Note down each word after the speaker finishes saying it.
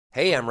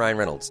Hey, I'm Ryan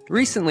Reynolds.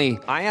 Recently,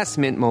 I asked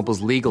Mint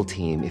Mobile's legal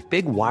team if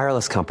big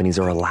wireless companies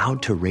are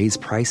allowed to raise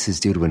prices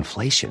due to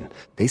inflation.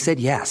 They said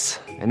yes.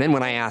 And then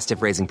when I asked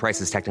if raising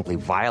prices technically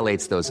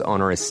violates those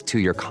onerous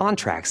two-year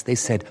contracts, they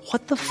said,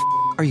 "What the f***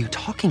 are you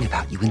talking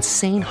about, you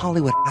insane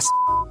Hollywood ass?"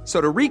 So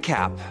to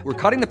recap, we're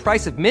cutting the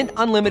price of Mint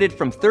Unlimited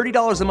from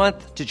 $30 a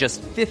month to just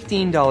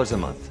 $15 a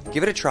month.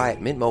 Give it a try at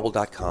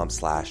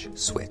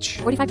mintmobile.com/switch.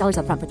 $45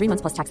 up front for 3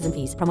 months plus taxes and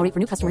fees. Promo rate for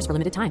new customers for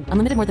limited time.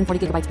 Unlimited more than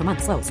 40 gigabytes per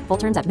month. Slows full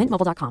terms at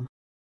mintmobile.com.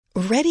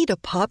 Ready to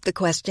pop the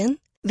question?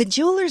 The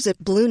jewelers at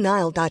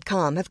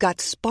BlueNile.com have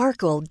got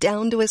sparkle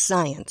down to a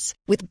science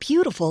with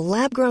beautiful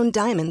lab-grown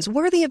diamonds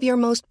worthy of your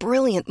most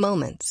brilliant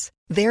moments.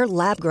 Their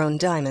lab-grown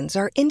diamonds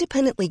are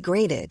independently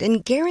graded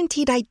and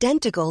guaranteed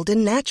identical to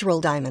natural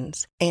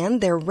diamonds,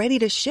 and they're ready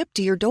to ship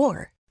to your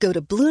door. Go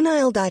to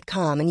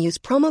BlueNile.com and use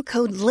promo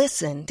code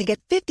LISTEN to get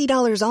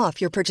 $50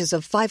 off your purchase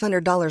of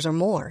 $500 or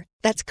more.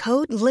 That's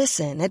code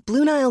LISTEN at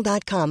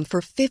BlueNile.com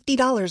for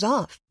 $50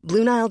 off.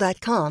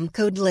 BlueNile.com,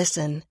 code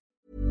LISTEN.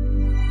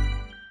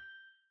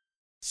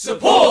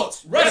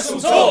 Support Wrestle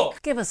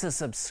Talk! Give us a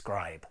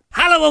subscribe.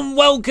 Hello and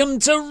welcome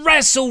to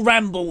Wrestle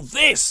Ramble.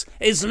 This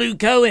is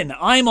Luke Owen.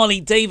 I'm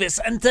Ollie Davis,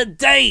 and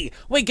today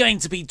we're going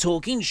to be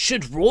talking,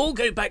 should Raw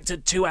go back to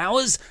 2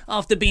 hours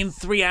after being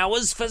 3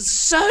 hours for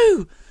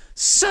so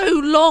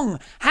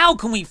long? How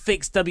can we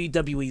fix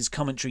WWE's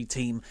commentary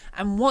team?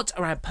 And what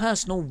are our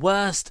personal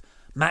worst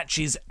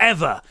matches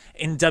ever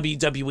in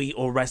WWE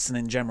or wrestling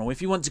in general? If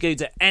you want to go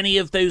to any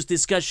of those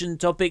discussion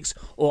topics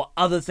or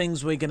other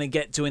things we're going to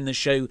get to in the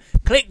show,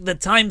 click the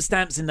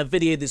timestamps in the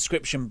video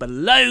description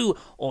below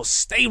or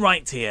stay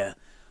right here,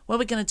 where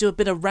we're going to do a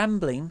bit of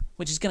rambling,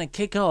 which is going to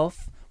kick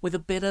off with a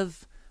bit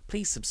of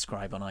please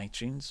subscribe on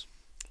iTunes.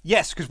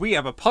 Yes, because we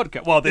have a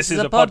podcast. Well, this is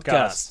a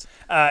podcast.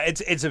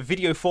 It's a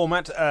video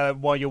format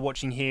while you're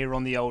watching here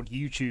on the old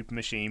YouTube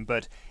machine,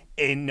 but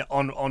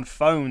on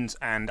phones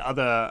and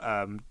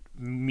other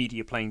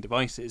media playing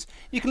devices,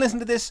 you can listen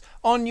to this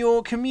on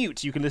your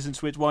commute. You can listen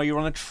to it while you're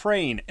on a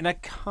train, in a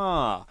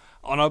car,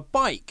 on a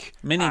bike,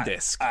 mini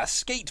disc, a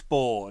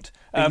skateboard,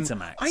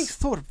 Betamax. I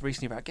thought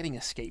recently about getting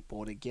a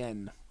skateboard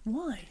again.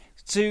 Why?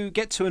 To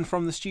get to and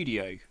from the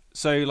studio.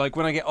 So, like,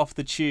 when I get off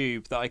the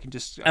tube, that I can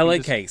just...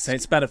 okay, so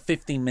it's about a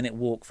 15-minute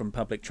walk from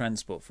public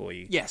transport for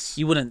you. Yes.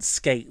 You wouldn't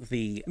skate as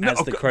the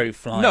crow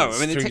flies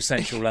through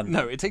central London.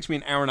 No, it takes me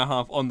an hour and a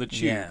half on the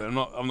tube, but I'm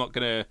not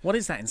going to... What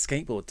is that in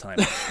skateboard time?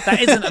 That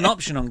isn't an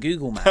option on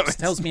Google Maps. It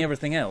tells me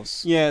everything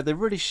else. Yeah, they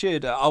really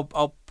should.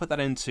 I'll put that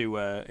into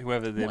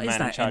whoever the what man is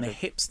that in charge in of...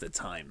 the hipster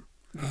time?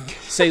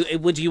 So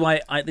would you?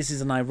 this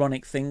is an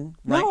ironic thing,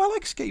 right? No, I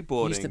like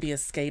skateboarding. You used to be a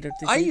skater.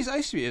 Did I you?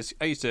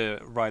 used to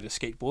ride a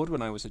skateboard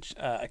when I was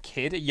a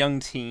kid, a young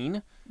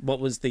teen.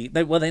 What was the?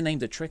 They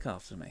named a trick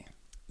after me.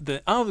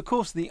 Of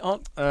course, the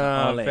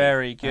Ollie.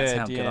 Very good. That's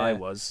how good I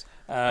was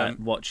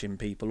watching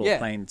people or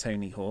playing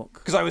Tony Hawk.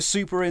 Because I was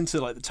super into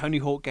like the Tony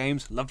Hawk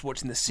games. Loved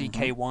watching the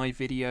CKY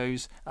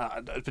videos,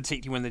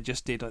 particularly when they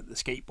just did like the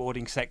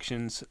skateboarding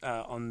sections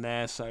on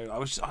there. So I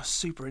was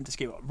super into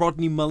skateboarding.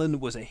 Rodney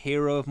Mullen was a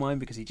hero of mine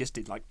because he just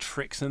did like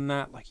tricks and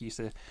that. Like he used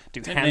to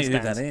do handstands. I don't know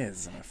who that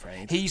is, I'm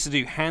afraid. He used to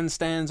do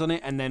handstands on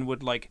it and then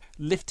would like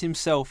lift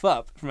himself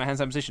up from a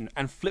handstand position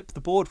and flip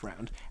the board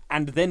round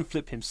and then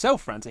flip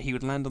himself round so he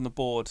would land on the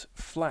board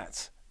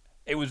flat.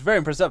 It was very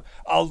impressive.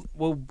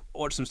 We'll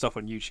watch some stuff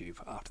on YouTube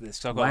after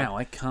this. Wow,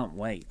 I can't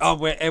wait.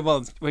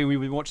 We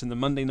were watching the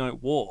Monday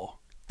Night War.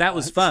 That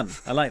was fun.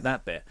 I like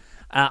that bit.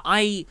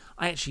 I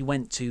actually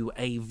went to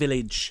a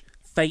Village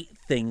Fate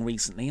thing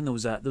recently, and there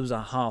was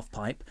a half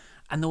pipe,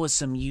 and there was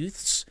some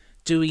youths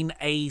doing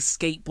a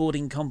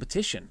skateboarding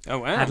competition. Oh,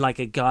 wow. Had like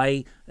a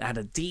guy, had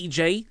a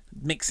DJ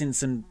mixing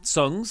some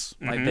songs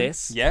like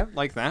this. Yeah,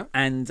 like that.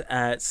 And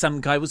some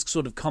guy was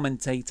sort of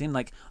commentating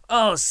like,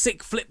 oh,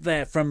 sick flip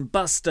there from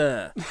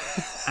Buster.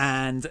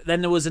 And then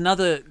there was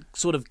another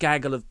sort of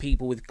gaggle of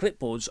people with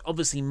clipboards,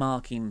 obviously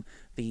marking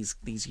these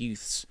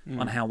youths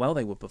on how well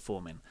they were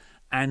performing.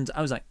 And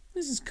I was like,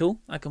 this is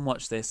cool. I can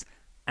watch this.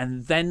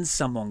 And then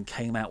someone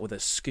came out with a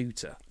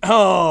scooter.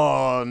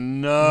 Oh,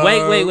 no.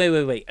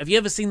 Wait. Have you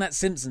ever seen that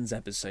Simpsons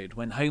episode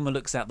when Homer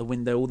looks out the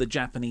window, all the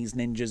Japanese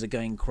ninjas are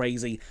going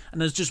crazy,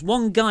 and there's just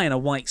one guy in a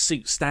white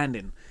suit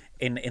standing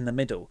in the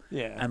middle?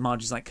 Yeah. And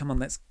Marge is like, come on,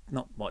 let's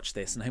not watch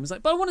this. And Homer's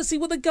like, but I want to see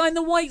what the guy in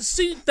the white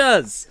suit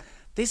does.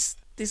 This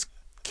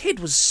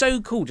kid was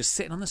so cool, just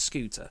sitting on the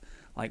scooter,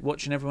 like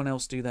watching everyone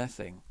else do their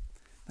thing.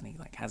 And he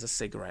like has a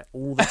cigarette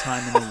all the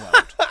time in the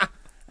world.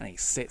 And he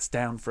sits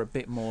down for a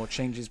bit more,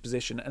 changes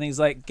position, and he's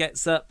like,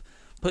 gets up,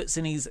 puts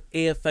in his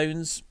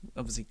earphones,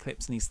 obviously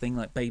clips in his thing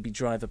like Baby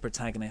Driver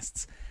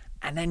protagonists,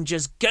 and then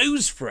just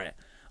goes for it.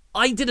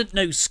 I didn't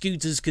know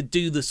scooters could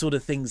do the sort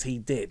of things he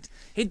did.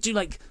 He'd do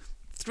like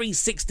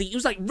 360. It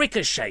was like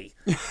Ricochet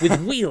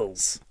with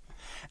wheels.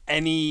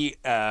 Any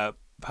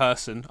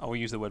person, I will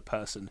use the word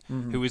person,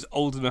 who is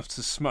old enough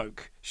to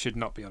smoke should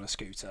not be on a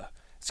scooter.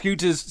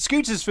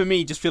 Scooters for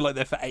me just feel like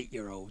they're for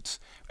 8-year-olds.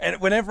 And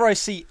whenever I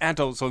see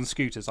adults on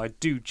scooters, I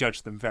do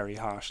judge them very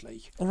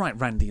harshly. All right,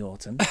 Randy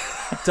Orton. ..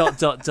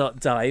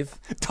 dive. ..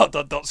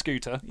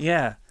 scooter.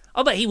 Yeah.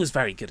 Oh, but he was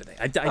very good at it.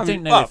 I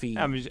don't know if he...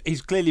 I mean,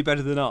 he's clearly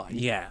better than I.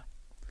 Yeah.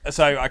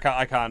 So I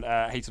can't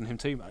hate on him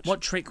too much.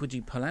 What trick would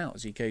you pull out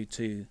as you go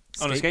to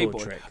on a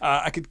skateboard trick?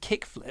 I could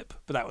kickflip,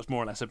 but that was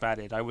more or less about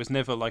it. I was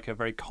never like a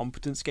very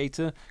competent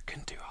skater.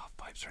 Couldn't do half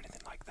pipes or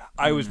anything like that.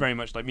 I was very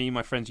much like me and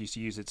my friends used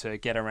to use it to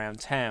get around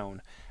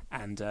town,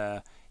 and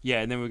and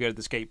then we'd go to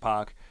the skate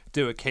park,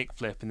 do a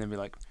kickflip, and then be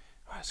like,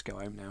 oh, let's go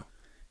home now.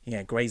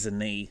 Yeah, graze a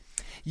knee.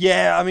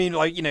 Yeah, I mean,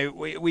 like,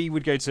 we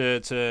would go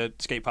to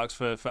skate parks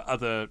for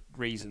other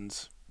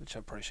reasons, which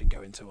I probably shouldn't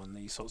go into on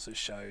these sorts of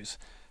shows.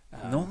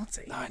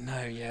 Naughty. I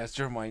know, yeah. It's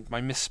during my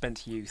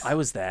misspent youth. I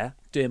was there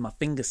doing my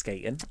finger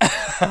skating.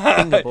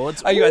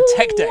 Fingerboards. Oh, you had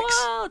Tech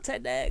Decks. Wow,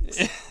 Tech Decks.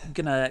 I'm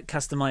going to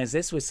customise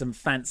this with some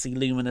fancy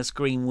luminous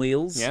green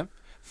wheels. Yeah.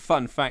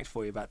 Fun fact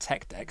for you about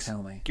Tech Decks.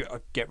 Tell me.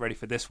 Get ready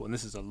for this one.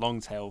 This is a long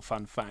tail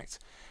fun fact.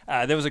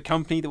 There was a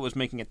company that was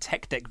making a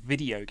Tech Deck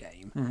video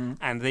game,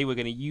 and they were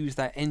going to use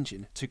that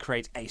engine to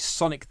create a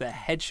Sonic the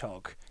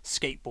Hedgehog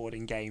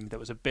skateboarding game that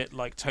was a bit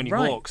like Tony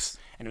Hawk's,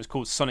 and it was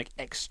called Sonic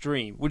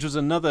Extreme, which was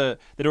another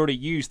that already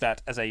used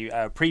that as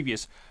a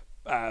previous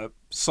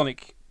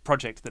Sonic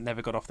project that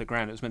never got off the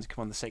ground. It was meant to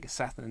come on the Sega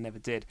Saturn and never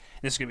did.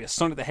 And this is going to be a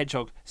Sonic the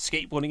Hedgehog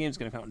skateboarding game. It's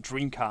going to come out on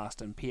Dreamcast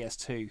and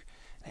PS2.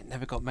 It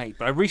never got made,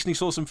 but I recently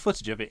saw some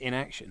footage of it in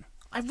action.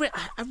 I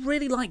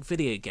really like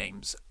video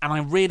games, and I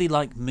really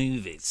like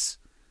movies.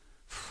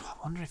 I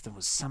wonder if there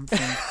was something...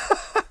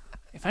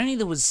 if only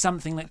there was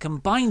something that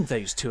combined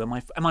those two. Am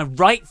I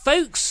right,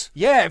 folks?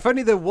 Yeah, if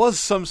only there was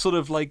some sort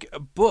of, like, a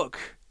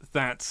book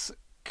that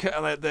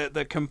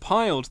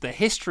compiled the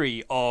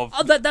history of...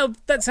 Oh,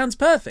 that sounds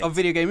perfect. Of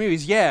video game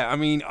movies, yeah. I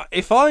mean,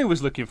 if I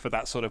was looking for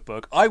that sort of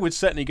book, I would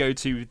certainly go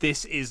to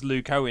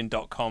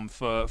thisislukeowen.com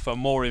for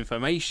more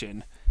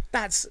information.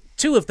 That's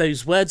two of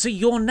those words are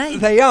your name.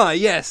 They are,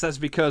 yes. That's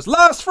because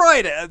last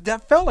Friday,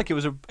 that felt like it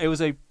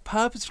was a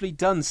purposefully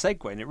done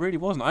segue, and it really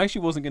wasn't. I actually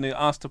wasn't going to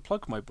ask to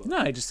plug my book. No,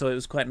 I just thought it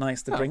was quite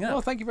nice to bring up.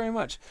 Well, thank you very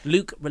much.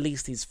 Luke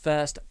released his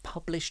first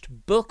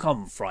published book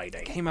on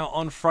Friday. Came out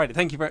on Friday.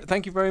 Thank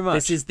you very much.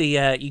 This is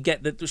the you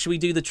get the. Should we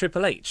do the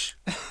Triple H?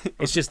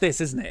 It's just this,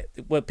 isn't it?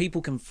 Where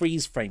people can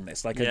freeze frame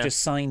this, like I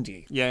just signed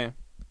you. Yeah.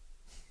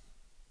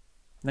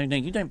 No,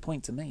 you don't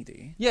point to me, do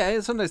you? Yeah,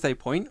 sometimes they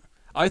point.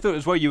 I thought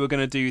as well you were going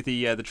to do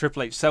the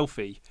Triple H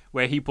selfie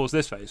where he pulls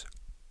this face.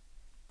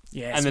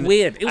 Yeah, it's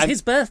weird. It was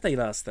his birthday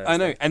last Thursday. I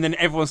know, and then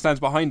everyone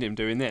stands behind him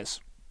doing this.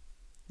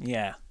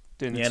 Yeah.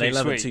 Doing the they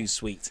love sweet. it too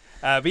sweet.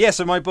 But yeah,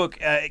 so my book,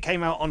 it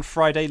came out on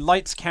Friday.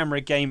 Lights, Camera,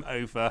 Game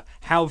Over.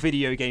 How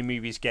Video Game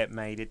Movies Get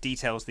Made. It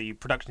details the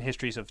production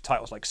histories of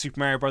titles like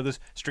Super Mario Brothers,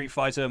 Street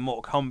Fighter,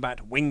 Mortal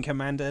Kombat, Wing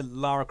Commander,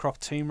 Lara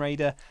Croft Tomb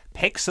Raider,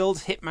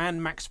 Pixels, Hitman,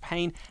 Max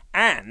Payne,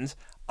 and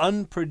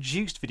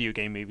unproduced video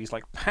game movies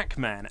like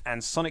Pac-Man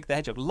and Sonic the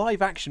Hedgehog,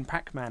 live-action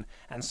Pac-Man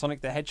and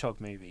Sonic the Hedgehog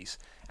movies,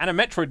 and a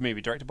Metroid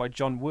movie directed by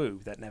John Woo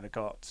that never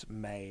got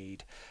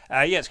made.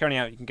 It's currently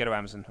out. You can go to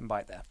Amazon and buy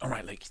it there. All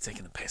right, Luke, you're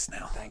taking the piss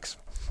now. Thanks.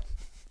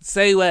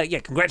 So,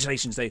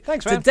 congratulations, though.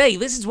 Thanks, man. Today,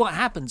 this is what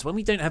happens when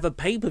we don't have a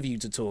pay-per-view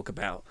to talk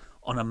about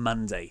on a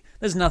Monday.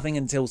 There's nothing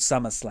until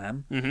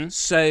SummerSlam. Mm-hmm.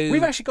 So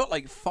we've actually got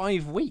like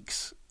 5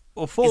 weeks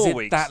or 4 weeks.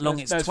 Is it that long?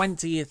 It's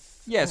 20th.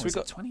 Yes, we've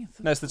got 20th.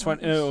 No, it's the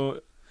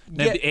 20th.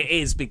 No, it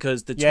is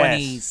because the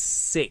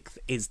 26th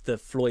is the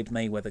Floyd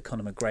Mayweather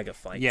Conor McGregor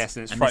fight. Yes,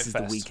 and it's and Fright this is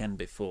Fest. the weekend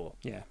before.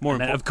 Yeah, more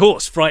important. Of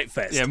course, Fright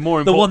Fest. Yeah,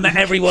 more the one important.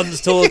 that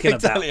everyone's talking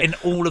Exactly. about in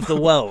all of the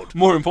world.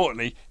 More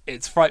importantly,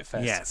 it's Fright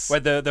Fest. Yes. Where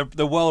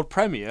the world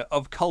premiere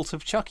of Cult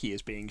of Chucky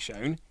is being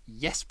shown.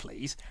 Yes,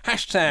 please.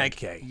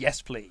 Hashtag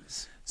yes,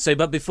 please. So,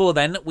 but before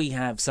then, we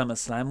have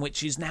SummerSlam,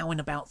 which is now in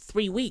about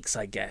 3 weeks,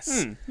 I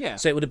guess. Yeah.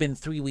 So it would have been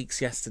 3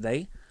 weeks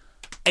yesterday.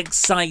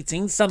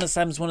 Exciting.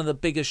 SummerSlam's one of the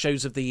biggest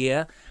shows of the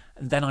year.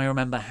 And then I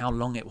remember how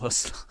long it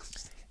was.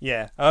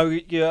 Yeah. Oh,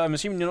 yeah. I'm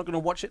assuming you're not going to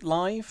watch it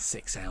live?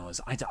 6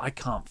 hours. I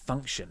can't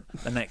function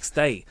the next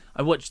day.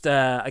 I watched,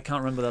 I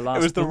can't remember the last...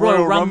 It was the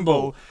Royal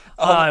Rumble.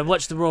 I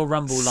watched the Royal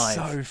Rumble live.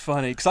 So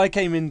funny. Because I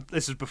came in,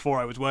 this was before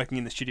I was working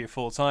in the studio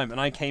full time, and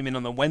I came in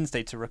on the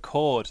Wednesday to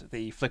record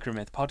the Flicker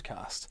Myth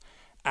podcast.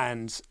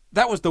 And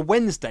that was the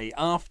Wednesday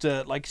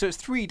after, so it's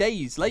 3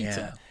 days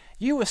later. Yeah.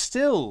 You were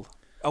still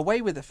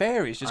away with the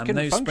fairies, just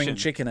couldn't function. I'm no spring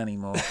chicken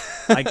anymore.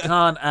 I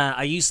can't.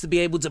 I used to be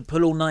able to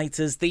pull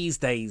all-nighters. These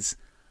days,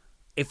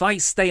 if I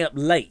stay up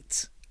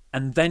late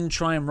and then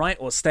try and write,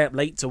 or stay up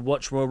late to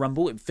watch Royal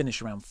Rumble, it'd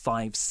finish around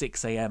 5,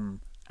 6 a.m.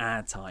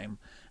 our time,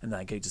 and then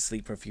I go to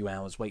sleep for a few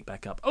hours, wake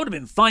back up. I would have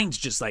been fine to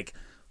just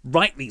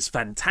write these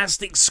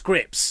fantastic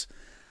scripts,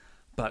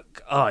 but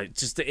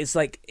it's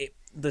like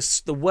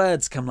the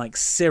words come like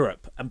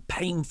syrup, and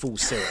painful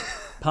syrup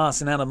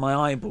passing out of my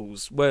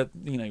eyeballs, where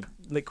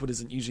liquid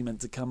isn't usually meant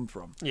to come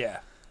from. Yeah.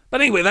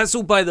 But anyway, that's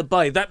all by the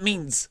by. That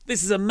means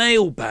this is a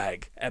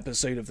mailbag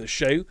episode of the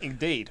show.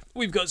 Indeed.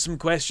 We've got some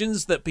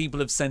questions that people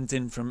have sent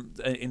in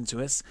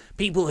into us.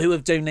 People who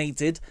have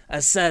donated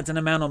a certain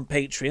amount on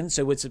Patreon.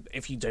 So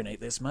if you donate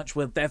this much,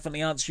 we'll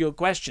definitely answer your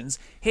questions.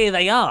 Here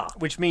they are.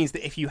 Which means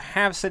that if you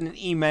have sent an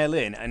email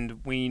in,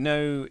 and we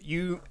know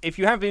you, if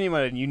you have an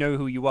email in, you know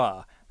who you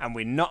are, and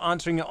we're not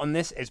answering it on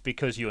this, it's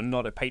because you're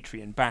not a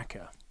Patreon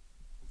backer.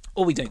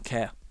 Or we don't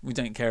care. We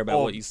don't care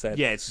about what you said.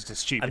 Yeah, it's just a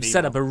stupid I've email.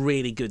 set up a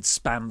really good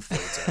spam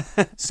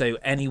filter. So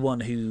anyone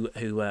who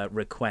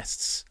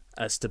requests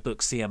us to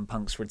book CM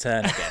Punk's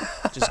return again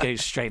just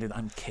goes straight in.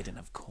 I'm kidding,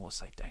 of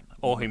course I don't.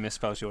 Or who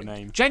misspells your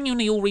name.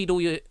 Genuinely, all read all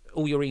your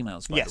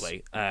emails, by Yes.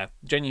 the way.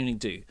 Genuinely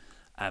do.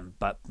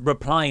 But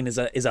replying is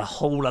a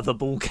whole other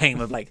ball game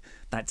of like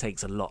that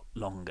takes a lot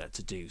longer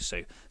to do.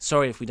 So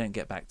sorry if we don't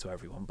get back to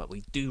everyone, but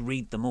we do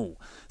read them all.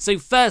 So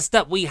first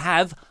up we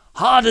have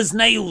Hard as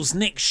Nails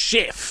Nick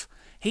Schiff.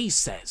 He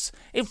says,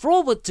 if Raw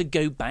were to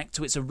go back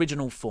to its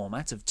original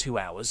format of 2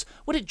 hours,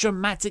 would it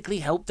dramatically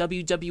help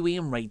WWE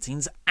in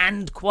ratings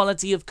and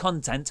quality of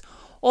content?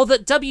 Or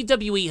that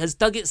WWE has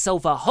dug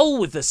itself a hole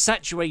with the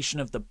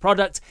saturation of the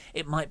product,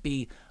 it might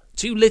be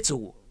too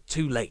little,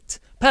 too late?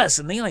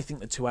 Personally, I think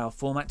the 2-hour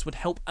format would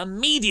help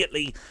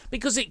immediately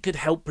because it could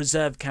help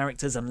preserve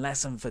characters and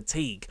lessen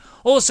fatigue.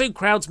 Also,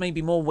 crowds may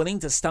be more willing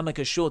to stomach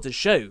a shorter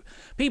show.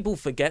 People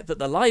forget that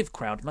the live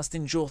crowd must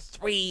endure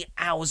 3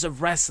 hours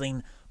of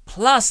wrestling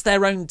plus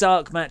their own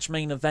dark match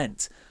main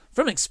event.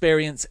 From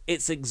experience,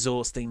 it's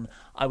exhausting.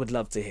 I would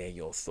love to hear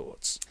your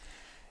thoughts.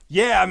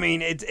 Yeah, I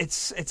mean,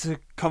 it's a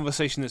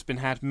conversation that's been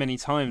had many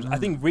times. I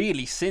think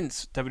really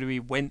since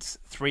WWE went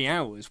 3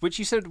 hours, which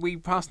you said we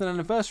passed an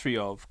anniversary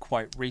of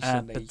quite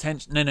recently.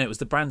 No, it was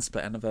the brand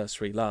split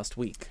anniversary last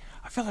week.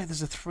 I feel like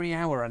there's a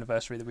 3-hour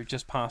anniversary that we've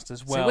just passed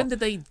as well. So when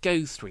did they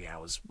go 3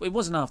 hours? It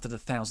wasn't after the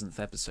 1000th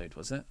episode,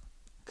 was it?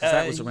 Because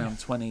that was around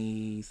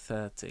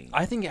 2013.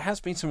 I think it has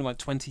been something like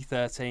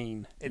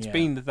 2013. It's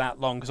been that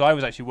long, because I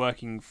was actually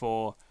working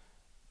for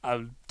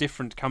a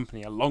different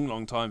company a long,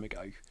 long time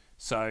ago.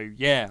 So,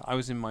 yeah, I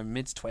was in my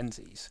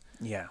mid-20s.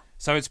 Yeah.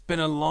 So it's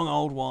been a long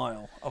old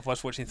while of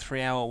us watching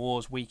 3-hour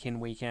wars week in,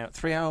 week out.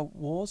 3-hour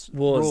wars?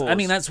 Wars. I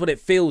mean, that's what it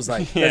feels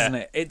like, doesn't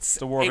it? It's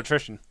the war of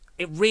attrition.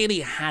 It really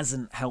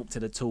hasn't helped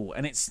it at all.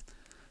 And it's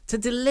to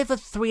deliver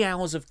 3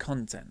 hours of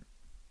content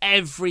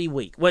every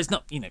week. Well, it's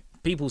not,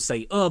 people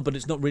say, oh, but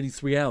it's not really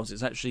 3 hours.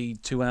 It's actually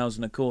 2 hours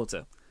and a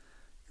quarter.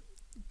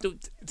 You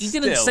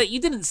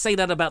didn't say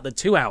that about the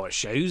 2-hour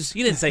shows.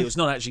 You didn't say it was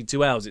not actually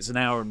 2 hours. It's an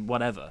hour and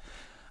whatever.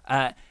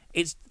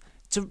 It's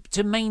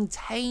to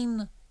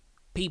maintain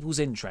people's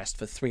interest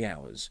for 3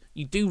 hours.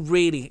 You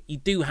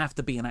do have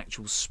to be an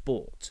actual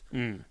sport,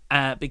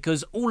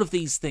 because all of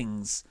these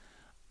things,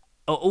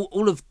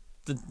 all of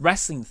the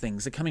wrestling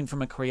things are coming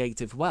from a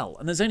creative well,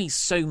 and there's only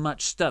so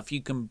much stuff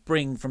you can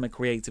bring from a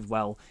creative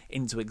well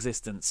into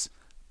existence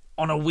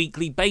on a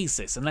weekly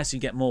basis, unless you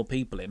get more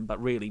people in.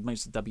 But really,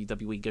 most of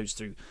WWE goes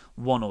through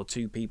 1 or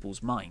 2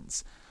 people's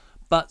minds.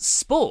 But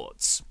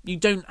sports, you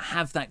don't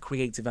have that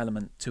creative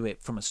element to it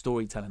from a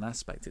storytelling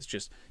aspect. It's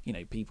just,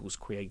 people's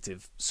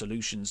creative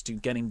solutions to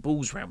getting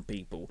balls around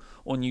people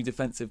or new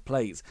defensive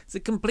plays. It's a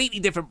completely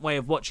different way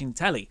of watching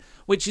telly,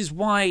 which is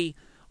why,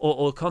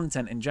 or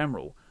content in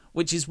general,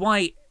 which is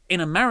why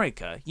in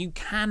America you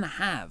can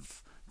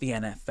have the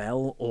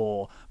NFL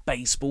or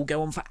baseball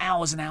go on for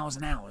hours and hours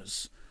and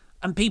hours.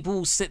 And people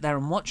will sit there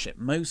and watch it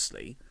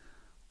mostly.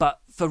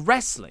 But for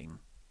wrestling,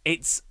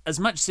 it's as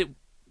much as it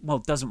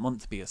doesn't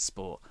want to be a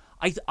sport.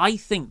 I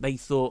think they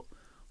thought,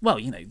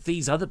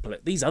 these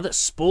other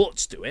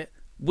sports do it.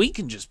 We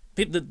can just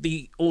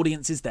the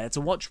audience is there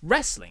to watch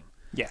wrestling.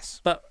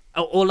 Yes, but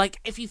or like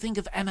if you think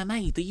of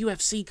MMA, the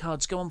UFC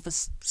cards go on for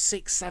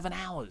 6-7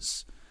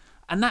 hours,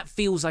 and that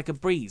feels like a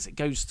breeze. It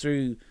goes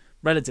through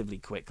relatively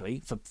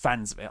quickly for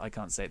fans of it. I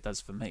can't say it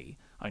does for me.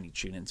 I only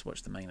tune in to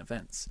watch the main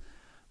events,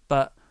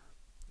 but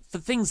for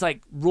things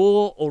like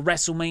Raw or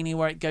WrestleMania,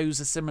 where it goes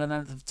a similar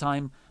length of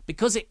time,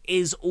 because it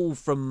is all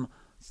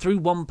through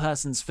one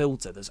person's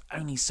filter, there's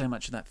only so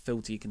much of that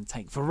filter you can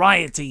take.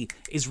 Variety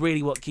is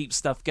really what keeps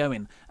stuff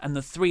going, and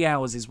the 3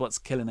 hours is what's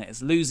killing it.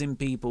 It's losing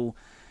people.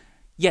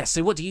 Yeah,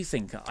 so what do you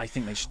think I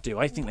think they should do?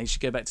 I think they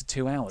should go back to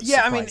 2 hours.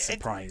 Yeah,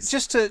 surprise.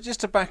 Just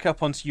to back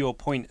up onto your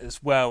point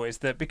as well, is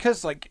that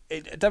because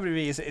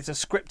WWE is a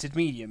scripted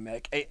medium,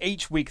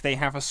 each week they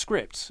have a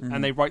script,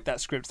 and they write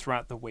that script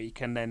throughout the week,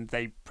 and then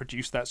they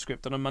produce that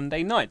script on a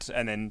Monday night,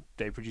 and then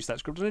they produce that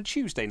script on a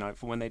Tuesday night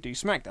for when they do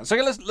SmackDown. So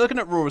let's looking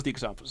at Raw as the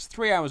example. It's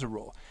 3 hours of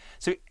Raw.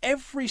 So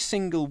every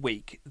single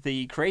week,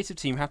 the creative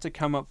team have to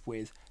come up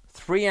with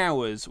 3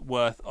 hours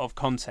worth of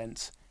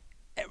content,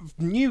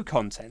 new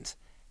content,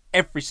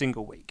 every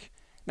single week.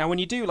 Now, when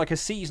you do like a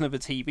season of a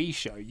TV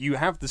show, you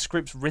have the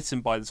scripts written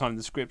by the time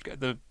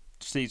the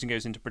season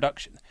goes into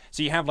production.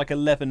 So you have like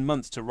 11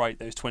 months to write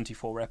those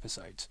 24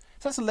 episodes.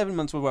 So that's 11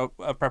 months worth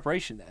of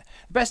preparation there.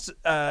 The best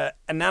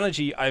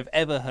analogy I've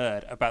ever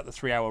heard about the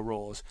 3-hour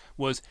Raws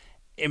was,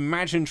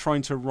 imagine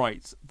trying to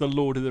write The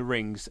Lord of the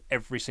Rings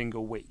every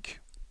single week,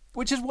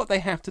 which is what they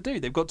have to do.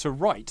 They've got to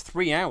write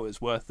 3 hours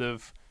worth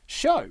of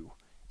show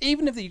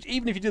even if you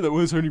do that,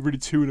 well, it's only really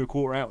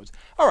 2.25 hours.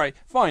 All right,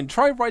 fine.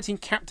 Try writing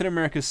Captain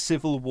America: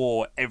 Civil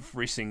War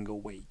every single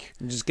week.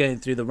 And just going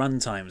through the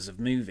runtimes of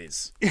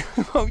movies.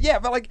 Well, yeah,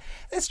 but like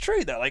it's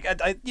true though. Like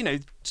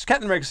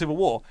Captain America: Civil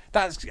War,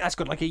 that's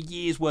got like a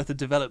year's worth of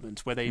development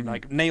where they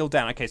like nailed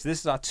down. Okay, so this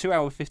is our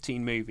 2-hour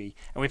 15 movie,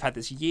 and we've had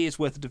this year's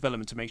worth of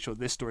development to make sure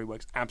this story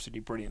works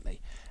absolutely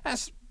brilliantly.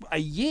 That's a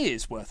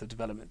year's worth of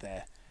development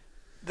there.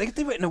 They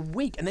do it in a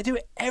week, and they do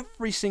it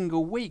every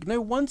single week.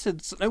 No wonder,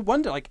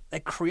 like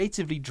they're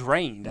creatively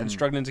drained and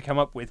struggling to come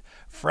up with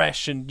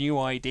fresh and new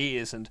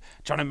ideas and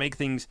trying to make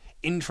things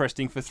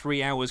interesting for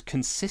 3 hours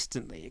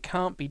consistently. It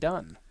can't be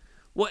done.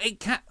 Well, it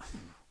can't.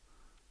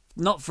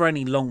 Not for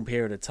any long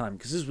period of time,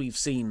 because as we've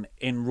seen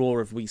in Raw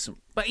of recent,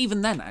 but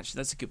even then, actually,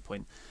 that's a good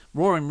point.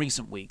 Raw in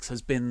recent weeks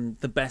has been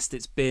the best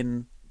it's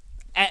been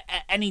at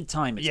any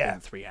time. It's been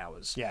 3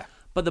 hours. Yeah.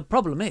 But the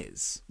problem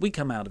is, we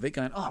come out of it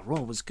going, oh,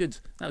 Raw was good.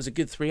 That was a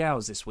good 3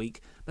 hours this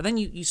week. But then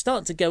you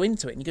start to go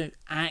into it and you go,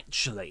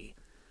 actually,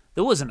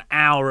 there was an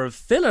hour of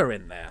filler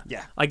in there.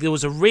 Yeah. There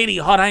was a really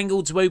hot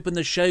angle to open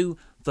the show.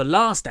 The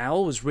last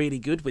hour was really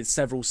good with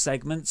several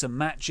segments and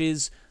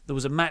matches. There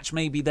was a match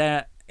maybe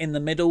there in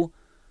the middle.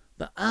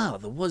 But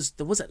there was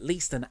at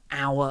least an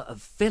hour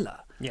of filler.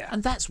 Yeah.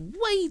 And that's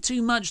way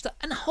too much.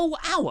 A whole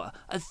hour,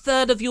 a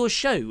third of your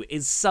show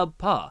is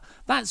subpar.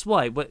 That's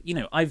why,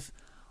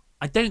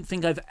 I don't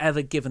think I've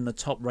ever given the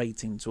top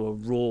rating to a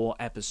Raw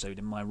episode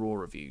in my Raw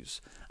reviews.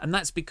 And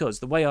that's because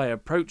the way I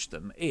approach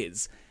them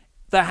is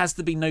there has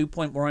to be no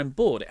point where I'm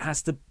bored. It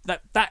has to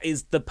that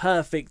is the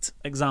perfect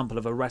example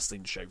of a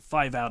wrestling show,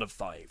 5 out of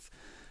 5.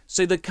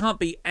 So there can't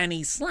be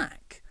any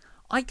slack.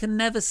 I can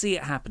never see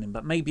it happening,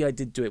 but maybe I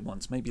did do it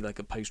once, maybe like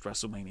a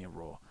post-WrestleMania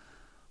Raw,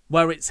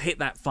 where it's hit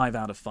that 5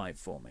 out of 5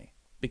 for me.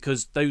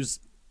 Because those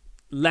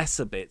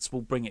lesser bits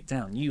will bring it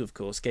down. You, of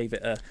course, gave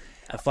it a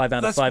 5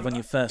 out of 5 on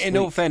your first In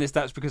week. all fairness,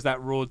 that's because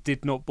that Raw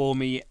did not bore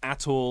me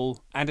at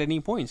all at any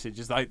point. It's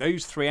just like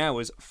those 3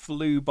 hours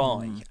flew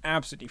by,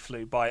 absolutely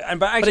flew by.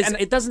 But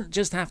it doesn't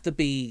just have to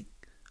be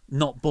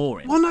not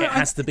boring. Well, no, it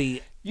has to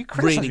be you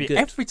criticize really me good.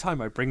 every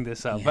time I bring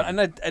this up, Yeah.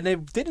 and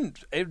it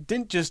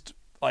didn't just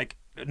like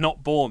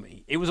not bore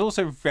me. It was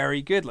also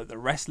very good. Like the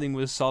wrestling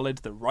was solid,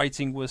 the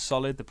writing was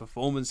solid, the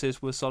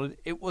performances were solid.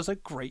 It was a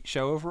great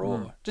show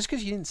overall. Just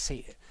because you didn't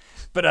see it.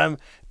 But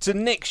to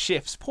Nick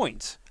Schiff's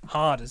point,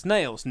 hard as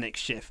nails, Nick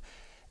Schiff,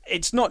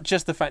 it's not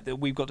just the fact that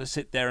we've got to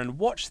sit there and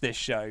watch this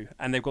show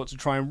and they've got to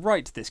try and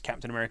write this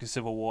Captain America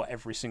Civil War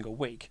every single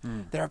week.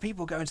 There are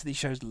people going to these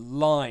shows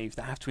live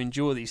that have to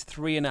endure these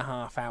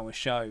 3.5 hour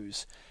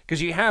shows.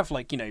 Because you have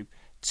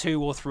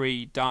 2 or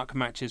 3 dark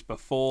matches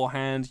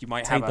beforehand. You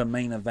might have a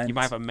main event. You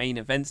might have a main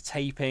event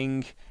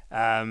taping,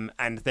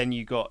 and then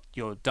you got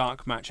your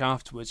dark match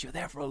afterwards. You're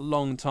there for a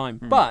long time.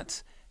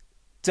 But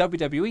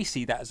WWE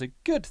see that as a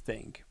good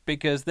thing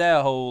because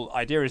their whole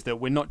idea is that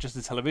we're not just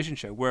a television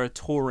show, we're a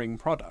touring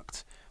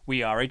product.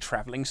 We are a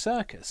travelling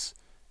circus.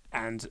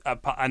 And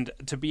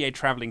to be a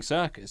travelling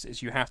circus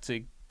is you have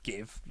to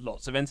give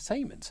lots of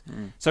entertainment.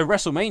 So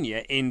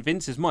WrestleMania, in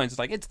Vince's mind, is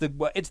like it's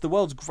the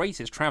world's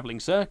greatest travelling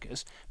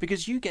circus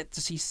because you get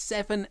to see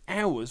 7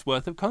 hours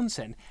worth of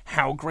content.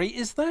 How great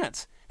is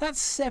that?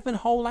 That's 7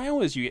 whole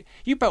hours you get.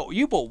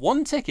 You bought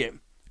 1 ticket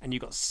and you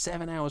got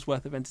 7 hours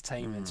worth of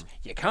entertainment.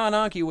 You can't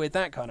argue with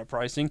that kind of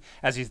pricing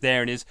as he's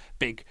there in his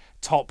big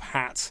top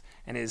hat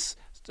and his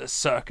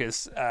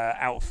circus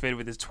outfit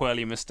with his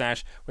twirly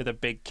moustache with a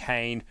big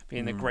cane,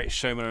 being the greatest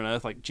showman on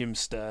earth like Jim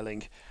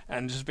Sterling,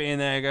 and just being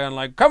there going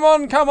like, come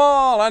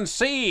on and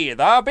see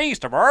the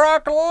beast of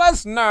Brock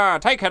Lesnar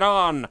taking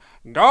on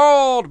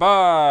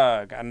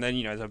Goldberg, and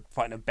then they're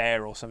fighting a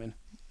bear or something.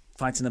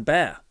 Fighting a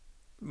bear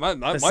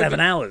for 7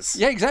 be. hours.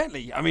 Yeah,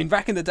 exactly. I mean,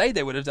 back in the day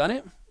they would have done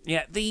it.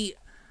 Yeah,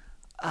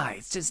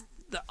 it's just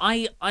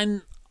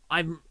I'm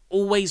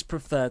always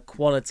prefer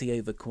quality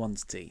over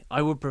quantity.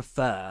 I would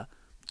prefer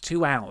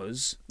 2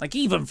 hours, like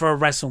even for a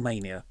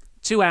WrestleMania,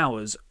 2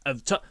 hours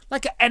of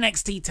like an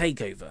NXT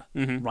takeover,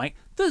 right?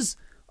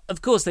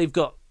 Of course, they've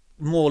got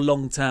more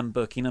long-term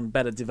booking and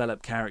better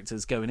developed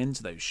characters going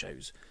into those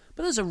shows.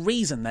 But there's a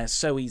reason they're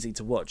so easy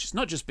to watch. It's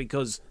not just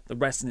because the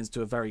wrestling is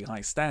to a very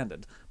high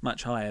standard,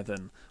 much higher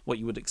than what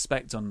you would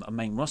expect on a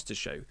main roster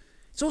show.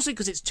 It's also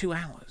because it's 2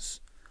 hours.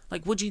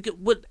 Like,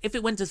 if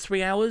it went to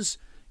 3 hours,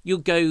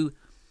 you'd go,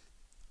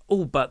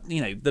 oh, but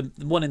the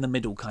one in the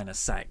middle kind of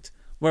sagged.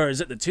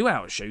 Whereas at the 2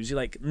 hour shows, you're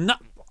like, no,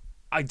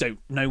 I don't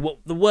know what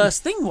the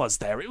worst thing was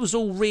there. It was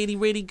all really,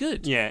 really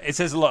good. Yeah, it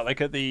says a lot.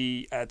 Like at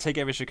the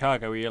Takeover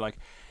Chicago, where you're like,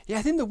 yeah,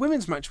 I think the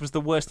women's match was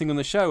the worst thing on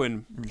the show,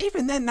 and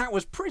even then, that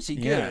was pretty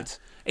good. Yeah.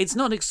 It's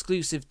not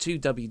exclusive to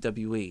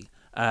WWE.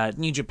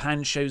 New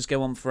Japan shows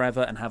go on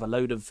forever and have a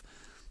load of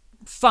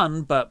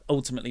fun, but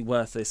ultimately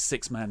worthless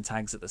 6-man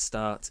tags at the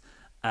start.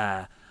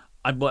 I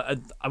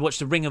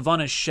watched a Ring of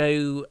Honor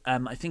show.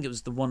 I think it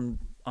was the one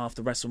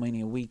after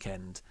WrestleMania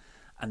weekend.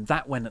 And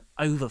that went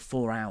over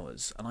 4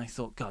 hours. And I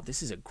thought, God,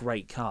 this is a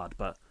great card.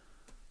 But,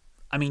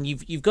 I mean,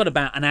 you've got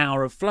about an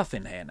hour of fluff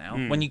in here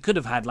now. When you could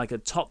have had like a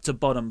top to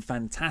bottom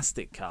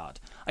fantastic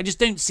card. I just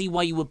don't see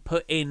why you would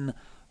put in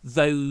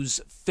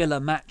those filler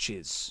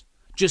matches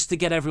just to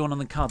get everyone on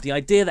the card. The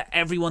idea that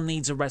everyone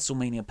needs a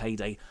WrestleMania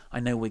payday, I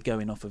know we're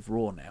going off of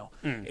Raw now,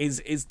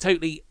 is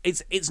totally...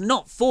 It's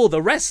not for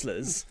the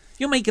wrestlers.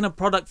 You're making a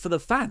product for the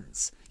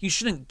fans. You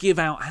shouldn't give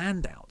out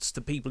handouts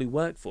to people who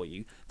work for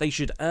you. They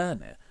should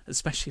earn it,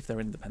 especially if they're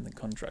independent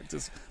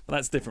contractors. But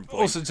that's a different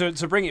point. Also,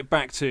 to bring it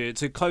back to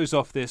close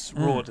off this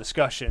Raw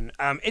discussion,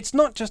 it's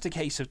not just a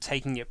case of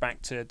taking it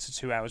back to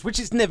 2 hours, which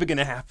is never going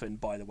to happen,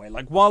 by the way.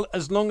 Like,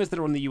 as long as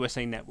they're on the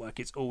USA Network,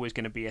 it's always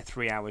going to be a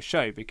 3-hour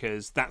show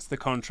because that's the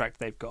contract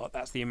they've got.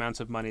 That's the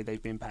amount of money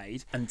they've been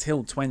paid.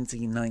 Until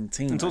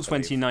 2019. Until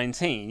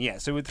 2019, yeah.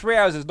 So with 3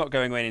 hours, it's not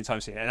going away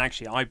anytime soon. And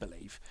actually, I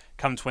believe,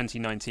 come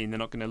 2019, they're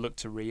not going to look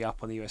to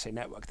re-up on the USA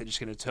Network. They're just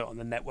going to turn it on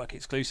the network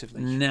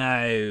exclusively.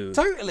 No.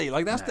 Totally.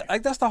 Like,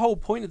 that's the whole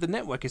point of the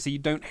network, is that you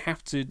don't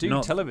have to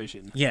do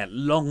television. Yeah,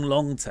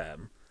 long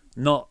term.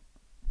 Not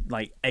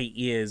like 8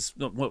 years.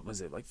 What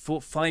was it? Like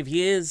 5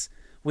 years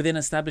within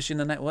establishing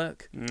the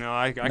network? No,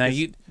 I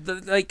think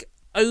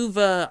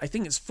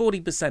it's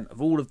 40%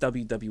 of all of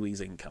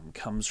WWE's income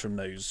comes from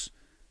those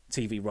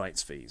TV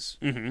rights fees.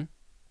 Mm-hmm.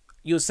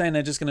 You're saying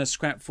they're just going to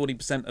scrap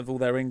 40% of all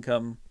their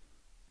income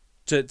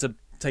to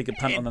take a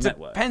punt on the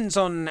network? It depends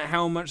on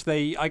how much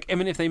they...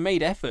 if they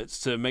made efforts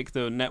to make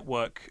the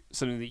network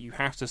something that you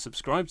have to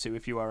subscribe to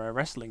if you are a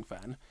wrestling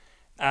fan,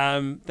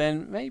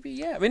 then maybe,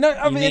 yeah.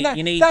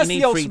 That's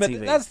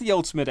the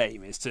ultimate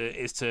aim, is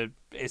to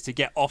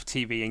get off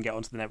TV and get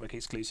onto the network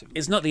exclusively.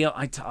 It's not the...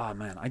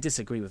 I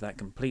disagree with that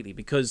completely,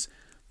 because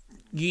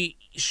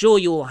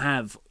you'll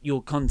have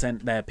your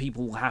content there.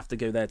 People will have to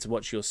go there to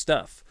watch your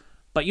stuff.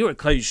 But you're a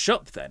closed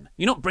shop then.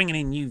 You're not bringing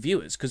in new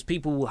viewers because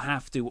people will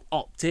have to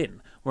opt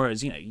in.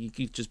 Whereas, you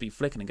could just be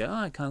flicking and go,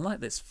 I kind of like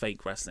this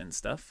fake wrestling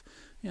stuff.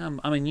 I'm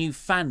a new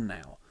fan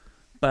now.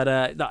 But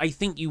I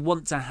think you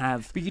want to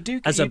have,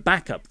 a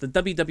backup. The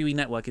WWE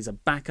Network is a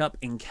backup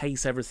in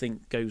case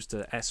everything goes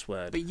to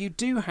S-word. But you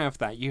do have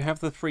that. You have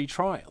the free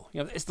trial.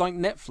 It's like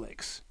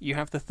Netflix. You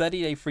have the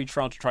 30-day free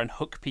trial to try and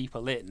hook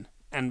people in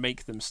and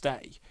make them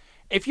stay.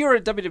 If you're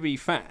a WWE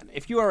fan,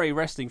 if you are a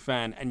wrestling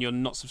fan and you're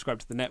not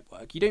subscribed to the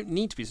network, you don't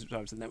need to be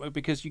subscribed to the network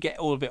because you get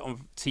all of it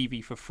on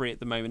TV for free at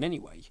the moment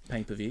anyway.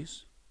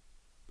 Pay-per-views?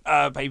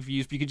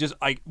 Pay-per-views, but you could just...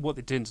 what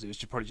they tend to do is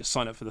probably just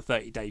sign up for the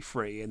 30-day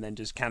free and then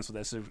just cancel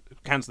their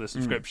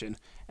subscription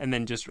and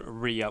then just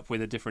re-up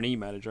with a different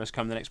email address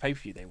come the next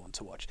pay-per-view they want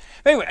to watch.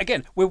 But anyway,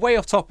 again, we're way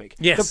off topic.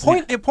 Yes.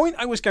 The point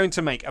I was going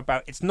to make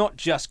about it's not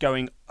just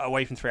going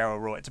away from 3 Hour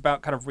Raw, it's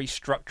about kind of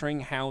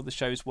restructuring how the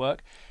shows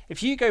work.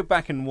 If you go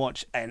back and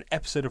watch an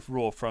episode of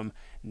Raw from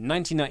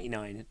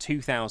 1999,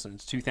 2000,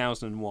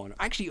 2001,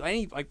 actually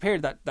any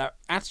period, that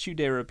Attitude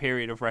Era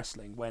period of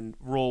wrestling when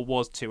Raw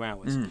was 2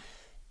 hours...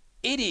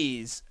 It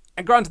is,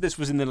 and granted this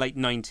was in the late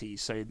 90s,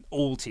 so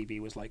all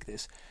TV was like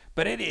this,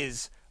 but it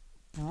is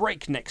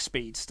breakneck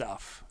speed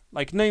stuff.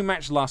 Like, no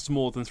match lasts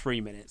more than 3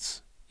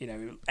 minutes.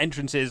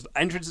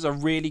 Entrances are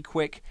really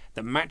quick,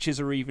 the matches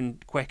are even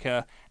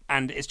quicker,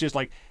 and it's just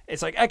like,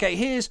 okay,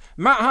 here's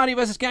Matt Hardy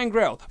versus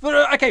Gangrel.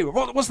 Okay,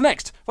 what's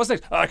next?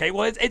 Okay,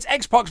 well, it's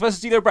X-Pac versus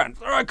D'Lo Brown.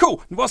 All right,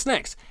 cool. What's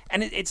next?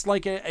 And it's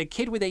like a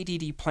kid with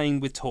ADD playing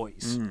with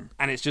toys.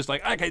 And it's just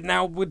like, okay,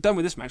 now we're done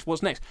with this match.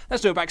 What's next?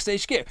 Let's do a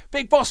backstage skip.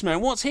 Big Boss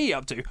Man, what's he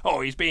up to?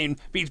 Oh, he's being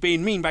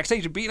mean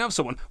backstage and beating up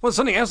someone. Well,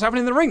 something else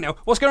happening in the ring now.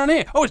 What's going on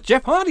here? Oh, it's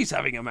Jeff Hardy's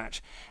having a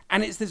match.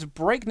 And it's this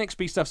breakneck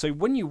speed stuff. So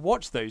when you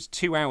watch those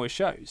 2 hour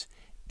shows,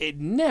 it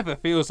never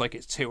feels like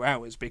it's 2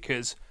 hours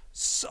because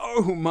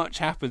so much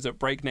happens at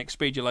breakneck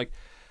speed. You're like,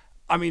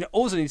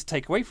 all I need to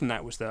take away from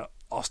that was that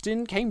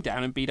Austin came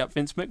down and beat up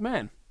Vince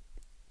McMahon.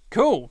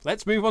 Cool.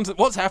 Let's move on to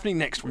what's happening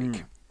next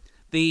week.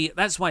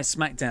 That's why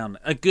SmackDown,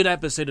 a good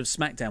episode of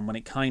SmackDown, when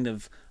it kind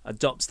of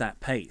adopts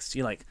that pace,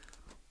 you're like,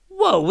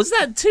 whoa, was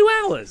that 2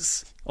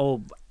 hours?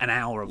 Or an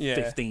hour of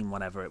 15,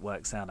 whatever it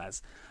works out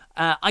as.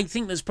 I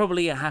think there's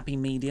probably a happy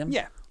medium.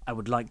 Yeah. I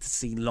would like to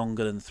see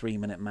longer than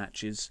 3-minute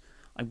matches.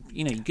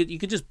 You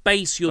could just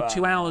base your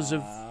 2 hours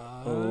of...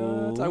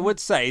 I would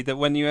say that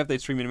when you have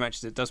those 3-minute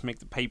matches, it does make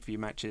the pay-per-view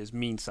matches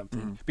mean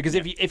something. Because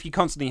if you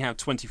constantly have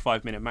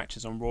 25-minute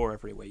matches on Raw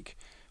every week,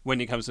 when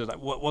it comes to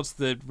what's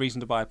the reason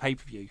to buy a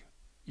pay-per-view?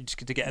 You just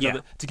to get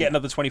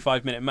another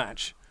 25-minute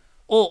match,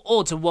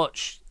 or to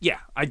watch.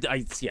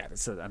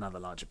 That's another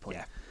larger point.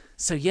 Yeah.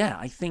 So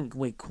I think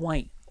we're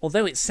quite.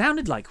 Although it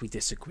sounded like we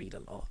disagreed a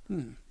lot,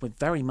 we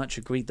very much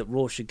agreed that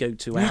Raw should go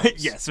 2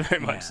 hours. Yes,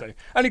 very much so.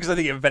 Only because I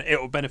think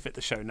it will benefit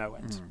the show no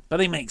end. But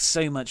they make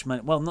so much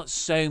money. Well, not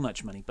so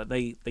much money, but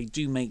they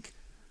do make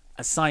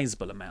a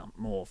sizable amount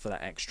more for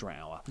that extra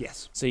hour.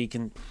 Yes. So you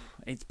can...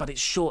 But it's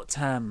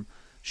short-term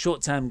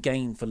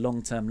gain for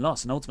long-term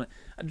loss. And ultimately...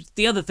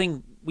 The other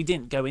thing we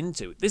didn't go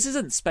into... This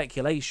isn't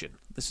speculation.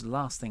 This is the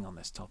last thing on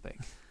this topic.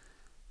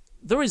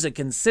 There is a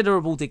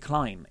considerable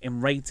decline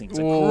in ratings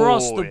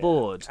across the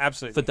board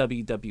for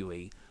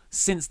WWE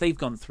since they've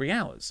gone 3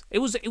 hours. It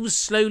was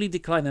slowly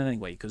declining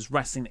anyway because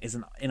wrestling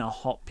isn't in a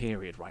hot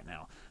period right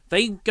now.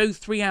 They go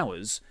 3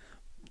 hours.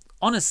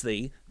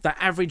 Honestly,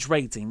 the average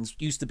ratings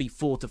used to be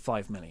 4 to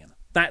 5 million.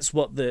 That's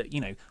what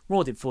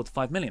Raw did 4 to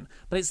 5 million.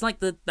 But it's like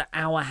the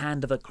hour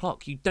hand of a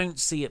clock. You don't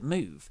see it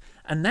move.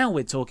 And now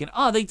we're talking,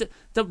 Raw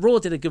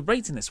did a good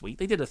rating this week.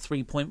 They did a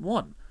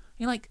 3.1.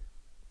 You're like,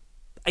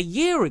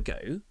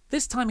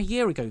 this time a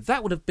year ago,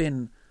 that would have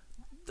been,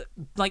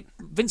 like,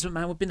 Vince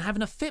McMahon would have been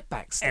having a fit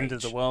backstage. End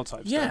of the world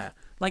type stuff. Yeah,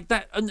 like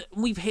that. And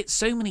we've hit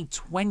so many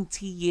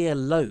 20-year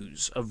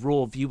lows of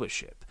Raw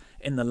viewership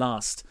in the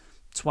last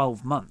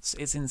 12 months.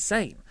 It's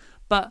insane.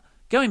 But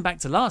going back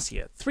to last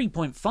year,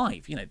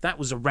 3.5, that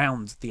was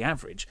around the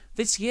average.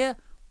 This year,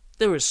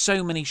 there are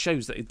so many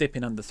shows that are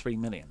dipping under 3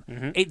 million.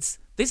 Mm-hmm.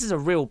 This is a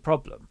real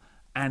problem,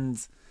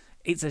 and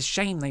it's a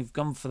shame they've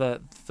gone for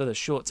the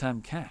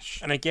short-term cash.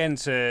 And again,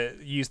 to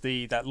use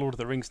that Lord of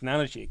the Rings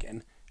analogy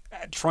again,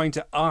 trying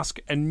to ask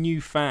a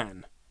new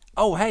fan,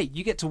 oh, hey,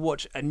 you get to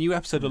watch a new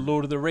episode of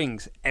Lord of the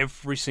Rings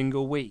every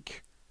single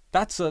week.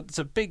 It's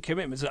a big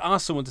commitment to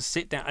ask someone to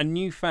sit down, a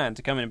new fan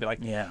to come in and be like,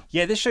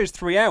 yeah, this show's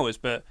 3 hours,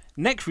 but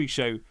next week's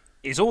show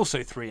is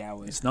also 3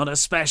 hours. It's not a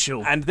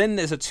special. And then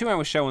there's a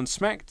 2-hour show on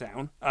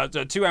SmackDown, a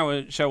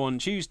 2-hour show on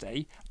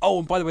Tuesday. Oh,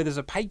 and by the way, there's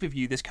a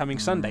pay-per-view this coming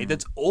Sunday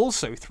that's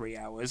also 3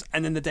 hours.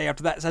 And then the day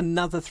after that is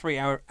another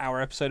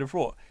 3-hour episode of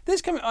Raw.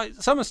 This coming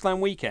SummerSlam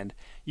weekend,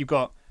 you've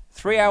got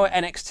 3-hour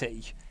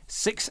NXT,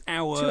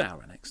 6-hour...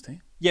 2-hour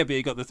NXT. Yeah, but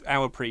you got the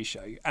hour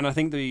pre-show. And I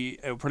think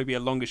it'll probably be a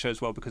longer show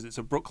as well because it's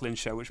a Brooklyn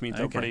show, which means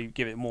they'll probably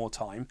give it more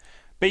time.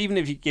 But even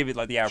if you give it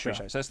like the hour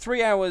pre-show. So it's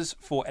 3 hours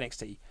for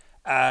NXT.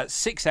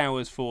 6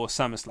 hours for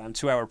SummerSlam,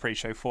 2-hour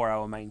pre-show,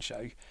 4-hour main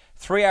show,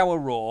 3-hour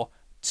Raw,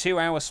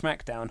 2-hour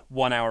SmackDown,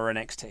 1 hour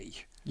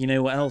NXT. You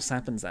know what else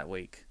happens that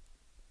week?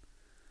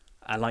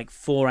 Like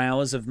 4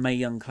 hours of Mae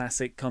Young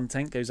Classic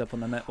content goes up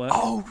on the network.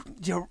 Oh,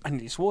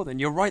 and you swore then.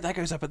 You're right, that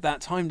goes up at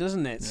that time,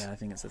 doesn't it? Yeah, I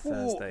think it's a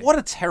Thursday. What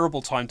a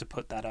terrible time to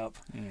put that up.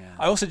 Yeah.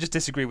 I also just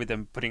disagree with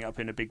them putting it up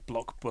in a big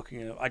block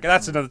booking.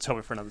 That's another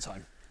topic for another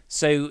time.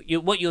 So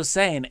what you're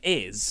saying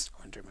is...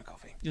 I'm drink my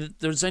coffee.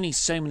 There's only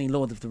so many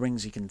Lord of the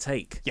Rings you can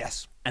take.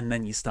 Yes. And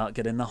then you start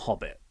getting The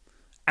Hobbit.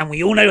 And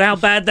we all know how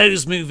bad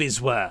those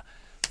movies were.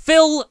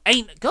 Phil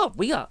ain't... God,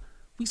 we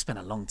spent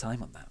a long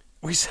time on that.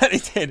 We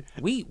certainly did.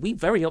 We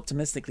very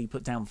optimistically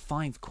put down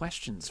 5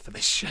 questions for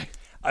this show.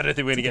 I don't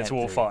think we're going to get to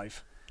all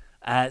 5.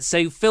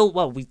 So, Phil,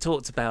 well, we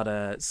talked about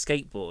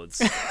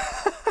skateboards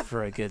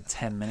for a good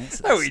 10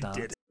 minutes at the start.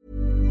 We did.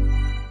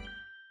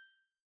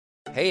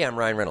 Hey, I'm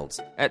Ryan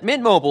Reynolds. At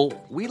Mint Mobile,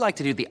 we like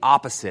to do the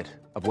opposite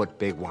of what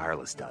Big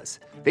Wireless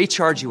does. They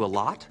charge you a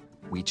lot,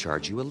 we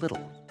charge you a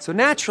little. So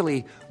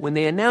naturally, when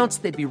they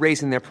announced they'd be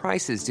raising their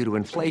prices due to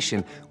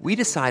inflation, we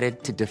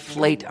decided to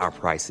deflate our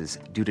prices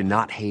due to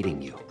not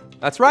hating you.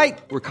 That's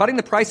right. We're cutting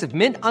the price of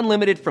Mint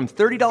Unlimited from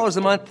 $30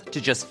 a month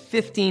to just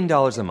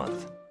 $15 a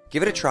month.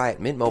 Give it a try at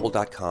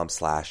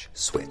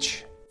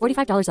mintmobile.com/switch.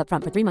 $45 up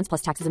front for 3 months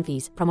plus taxes and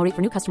fees. Promo rate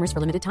for new customers for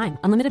limited time.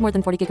 Unlimited more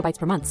than 40 gigabytes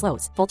per month.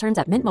 Slows full terms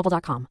at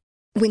mintmobile.com.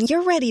 When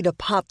you're ready to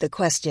pop the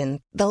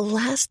question, the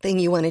last thing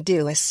you want to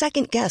do is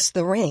second-guess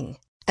the ring.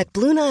 At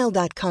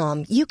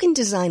BlueNile.com, you can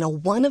design a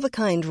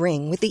one-of-a-kind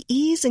ring with the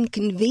ease and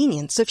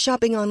convenience of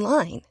shopping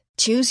online.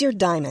 Choose your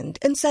diamond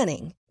and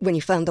setting. When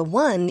you find the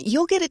one,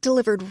 you'll get it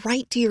delivered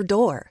right to your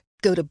door.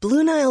 Go to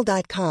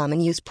BlueNile.com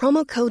and use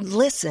promo code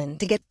LISTEN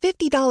to get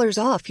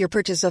 $50 off your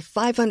purchase of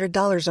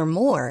 $500 or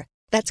more.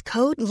 That's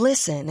code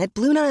LISTEN at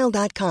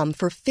BlueNile.com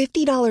for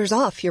 $50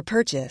 off your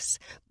purchase.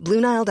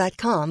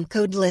 BlueNile.com,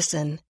 code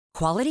LISTEN.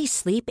 Quality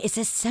sleep is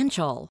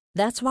essential.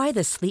 That's why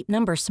the Sleep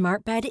Number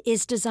Smart Bed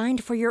is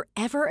designed for your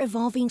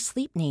ever-evolving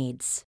sleep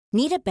needs.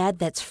 Need a bed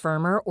that's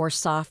firmer or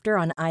softer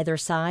on either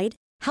side?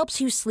 Helps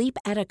you sleep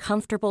at a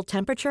comfortable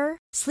temperature?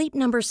 Sleep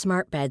Number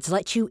Smart Beds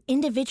let you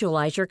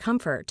individualize your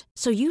comfort,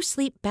 so you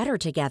sleep better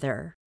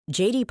together.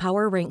 J.D.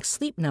 Power ranks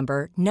Sleep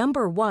Number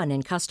number 1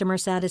 in customer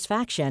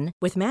satisfaction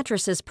with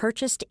mattresses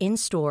purchased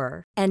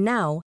in-store. And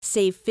now,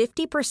 save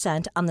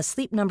 50% on the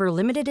Sleep Number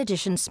Limited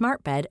Edition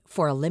Smart Bed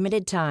for a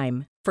limited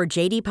time. For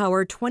J.D.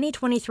 Power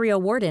 2023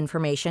 award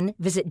information,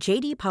 visit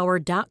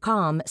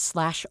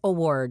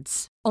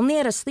jdpower.com/awards. Only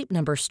at a Sleep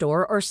Number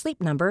store or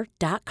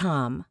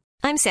sleepnumber.com.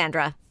 I'm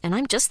Sandra, and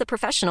I'm just the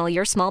professional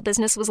your small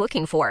business was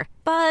looking for.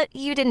 But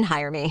you didn't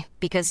hire me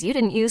because you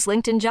didn't use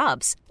LinkedIn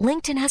Jobs.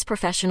 LinkedIn has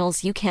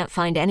professionals you can't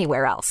find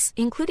anywhere else,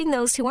 including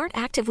those who aren't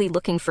actively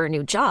looking for a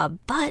new job,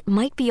 but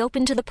might be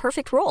open to the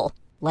perfect role,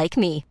 like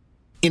me.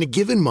 In a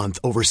given month,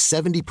 over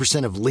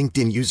 70% of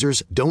LinkedIn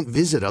users don't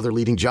visit other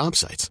leading job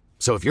sites.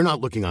 So if you're not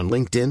looking on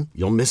LinkedIn,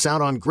 you'll miss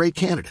out on great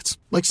candidates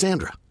like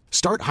Sandra.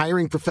 Start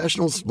hiring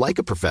professionals like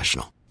a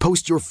professional.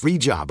 Post your free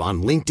job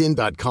on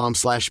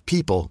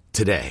linkedin.com/people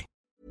today.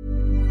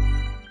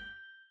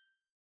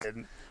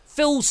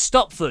 Phil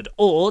Stopford,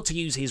 or to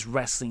use his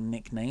wrestling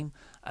nickname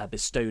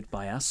bestowed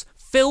by us,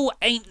 Phil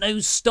Ain't No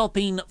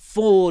Stopping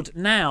Ford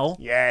Now.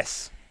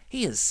 Yes.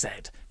 He has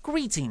said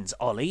Greetings,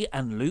 Ollie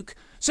and Luke.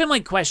 So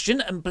my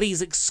question, and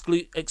please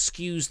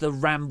excuse the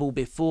ramble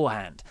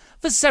beforehand.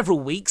 For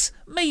several weeks,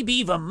 maybe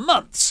even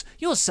months,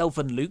 yourself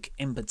and Luke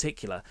in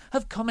particular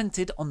have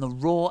commented on the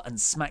Raw and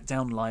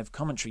SmackDown live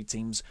commentary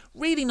teams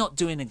really not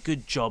doing a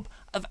good job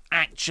of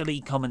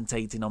actually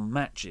commentating on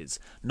matches,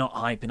 not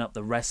hyping up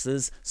the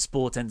wrestlers,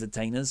 sport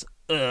entertainers,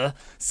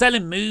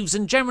 selling moves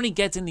and generally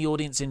getting the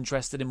audience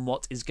interested in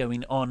what is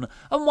going on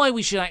and why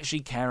we should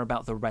actually care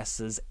about the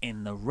wrestlers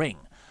in the ring.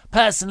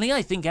 Personally,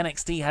 I think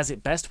NXT has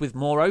it best with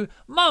Mauro,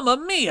 Mamma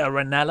Mia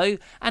Ranallo,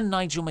 and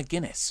Nigel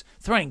McGuinness,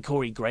 throwing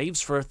Corey Graves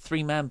for a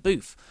three-man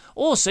booth.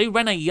 Also,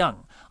 Renee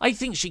Young. I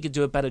think she could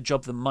do a better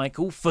job than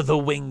Michael for the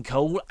Wing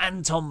Cole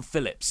and Tom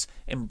Phillips.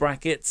 In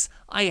brackets,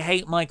 I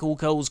hate Michael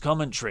Cole's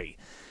commentary.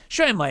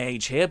 Showing my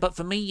age here, but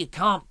for me, you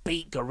can't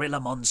beat Gorilla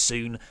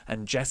Monsoon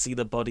and Jesse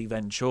the Body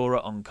Ventura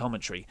on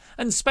commentary.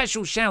 And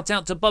special shout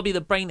out to Bobby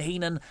the Brain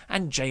Heenan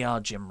and JR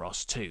Jim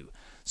Ross too.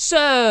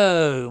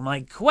 So, my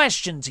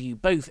question to you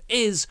both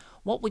is,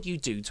 what would you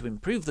do to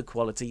improve the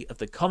quality of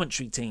the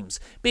commentary teams?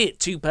 Be it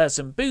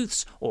two-person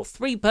booths or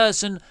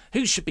three-person,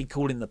 who should be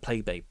calling the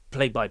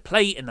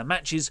play-by-play in the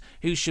matches,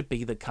 who should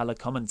be the colour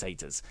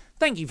commentators?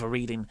 Thank you for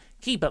reading,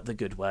 keep up the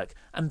good work,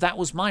 and that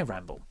was my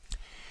ramble.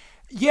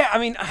 Yeah, I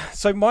mean,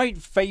 so my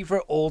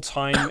favourite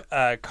all-time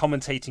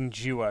commentating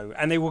duo,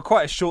 and they were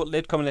quite a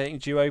short-lived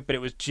commentating duo, but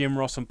it was Jim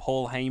Ross and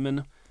Paul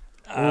Heyman.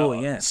 Oh,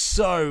 yes.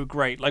 So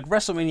great. Like,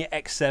 WrestleMania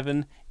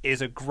X7 is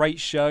a great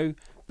show,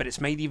 but it's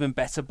made even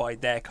better by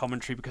their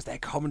commentary because their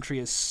commentary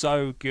is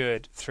so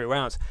good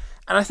throughout.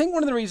 And I think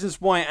one of the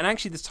reasons why, and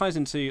actually this ties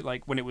into,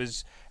 like, when it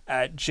was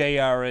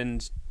JR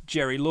and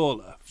Jerry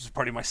Lawler, which is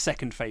probably my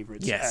second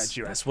favourite duo.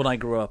 That's what I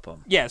grew up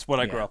on. Yeah, it's what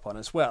I grew up on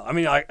as well. I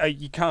mean,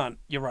 you can't,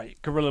 you're right,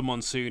 Gorilla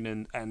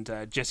Monsoon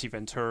and Jesse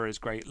Ventura is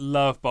great.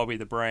 Love Bobby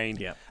the Brain.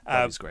 Yeah,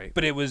 Bobby's great.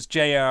 But it was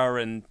JR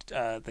and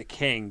The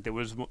King. That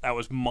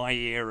was my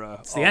era.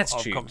 It's the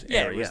Attitude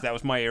era, that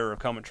was my era of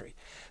commentary.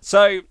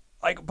 So,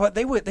 like, but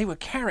they were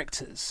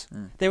characters.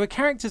 They were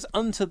characters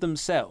unto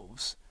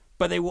themselves,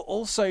 but they were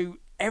also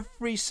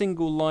every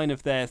single line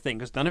of their thing,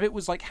 because none of it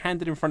was like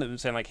handed in front of them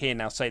saying like, here,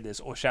 now say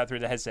this, or shout through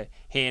their headset,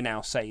 here, now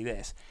say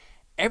this.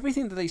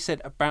 Everything that they said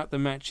about the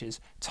matches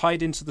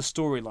tied into the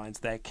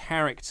storylines, their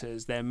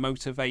characters, their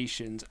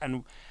motivations.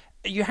 And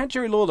you had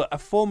Jerry Lawler, a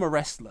former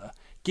wrestler,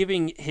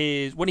 giving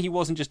his, when he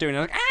wasn't just doing it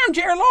like, I'm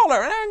Jerry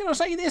Lawler and I'm going to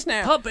say this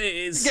now.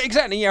 Puppies.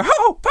 Exactly, yeah.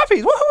 Oh,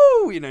 puppies,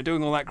 woohoo!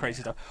 Doing all that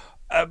crazy stuff.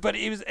 But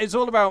it's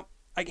all about,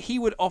 like, he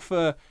would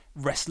offer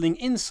wrestling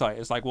insight.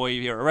 It's like, well,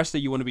 if you're a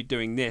wrestler, you want to be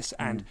doing this,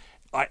 and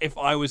if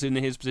I was in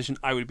his position,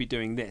 I would be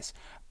doing this.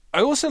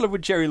 I also love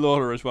with Jerry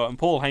Lawler as well, and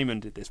Paul Heyman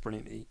did this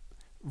brilliantly,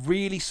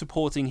 really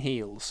supporting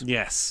heels.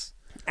 Yes.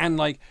 And,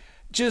 like,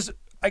 just,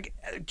 like,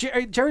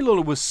 Jerry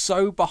Lawler was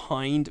so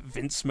behind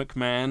Vince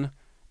McMahon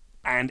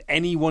and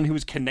anyone who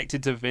was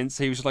connected to Vince.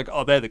 He was just like,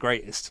 oh, they're the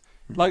greatest.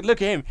 Like,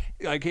 look at him.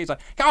 Like, he's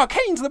like, oh,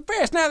 Kane's the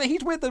best now that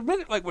he's with the,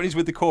 like, when he's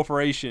with the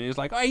corporation. He's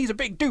like, oh, he's a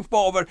big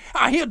doofball, but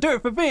he'll do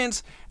it for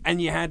Vince.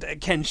 And you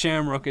had Ken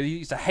Shamrock, and he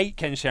used to hate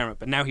Ken Shamrock,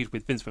 but now he's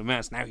with Vince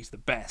McMahon, so now he's the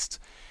best.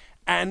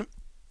 And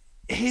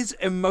his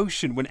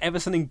emotion whenever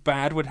something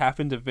bad would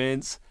happen to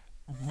Vince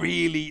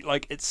really,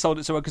 like, it sold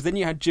it so well. Because then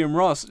you had Jim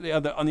Ross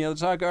on the other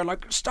side going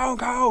like, Stone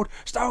Cold,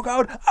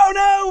 oh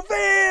no,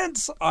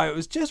 Vince!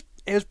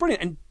 It was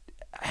brilliant. And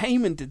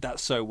Heyman did that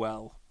so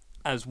well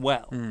as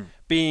well,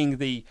 being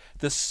the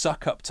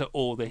suck up to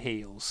all the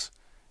heels.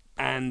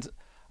 And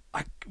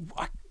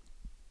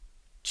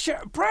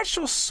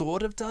Bradshaw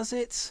sort of does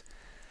it,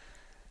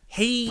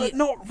 but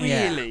not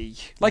really.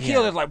 Yeah. Like,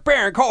 he'll like,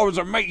 Baron Corbin's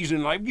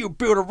amazing, like, you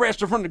build a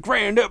wrestler from the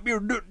ground up, you'll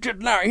do it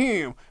just like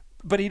him.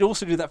 But he'd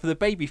also do that for the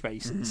baby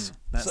faces.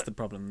 That's the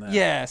problem there.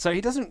 Yeah, so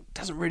he doesn't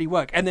really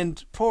work. And then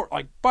poor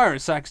Byron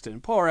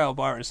Saxton,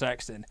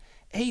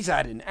 he's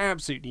adding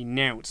absolutely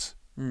nought.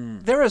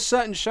 There are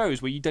certain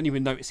shows where you don't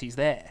even notice he's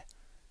there.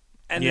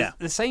 And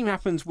the same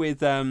happens with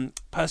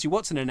Percy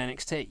Watson in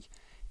NXT.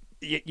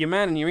 Your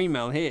man in your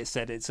email here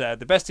said it's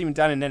the best team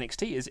down in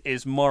NXT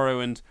is Morrow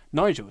and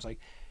Nigel. It's like,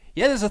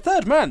 yeah, there's a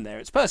third man there.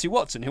 It's Percy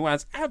Watson, who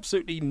adds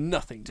absolutely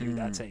nothing to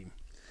that team.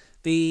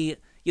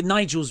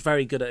 Nigel's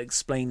very good at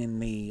explaining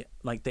the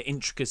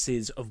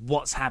intricacies of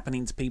what's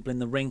happening to people in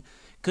the ring.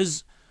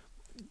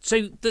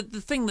 So the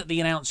thing that the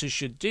announcers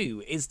should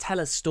do is tell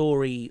a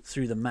story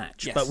through the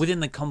match, but within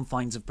the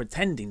confines of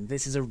pretending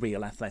this is a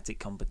real athletic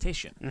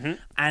competition.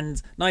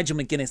 And Nigel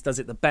McGuinness does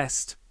it the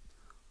best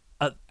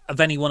of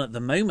anyone at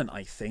the moment,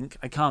 I think.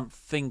 I can't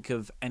think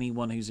of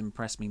anyone who's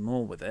impressed me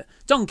more with it.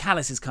 Don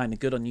Callis is kind of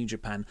good on New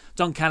Japan.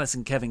 Don Callis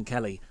and Kevin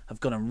Kelly have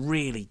gotten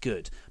really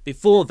good.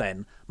 Before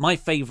then, my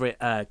favourite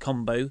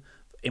combo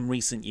in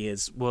recent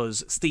years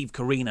was Steve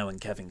Corino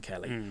and Kevin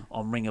Kelly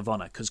on Ring of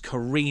Honor, because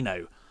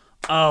Corino,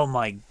 oh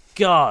my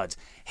God,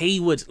 he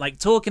would, like,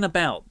 talking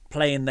about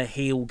playing the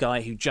heel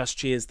guy who just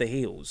cheers the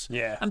heels.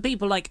 Yeah. And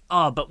people are like,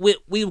 but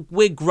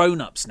we're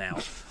grown-ups now.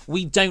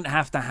 We don't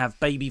have to have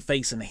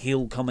babyface and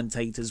heel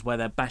commentators where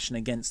they're bashing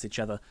against each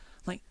other.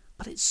 Like,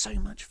 but it's so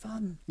much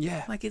fun.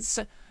 Yeah. Like, it's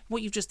so,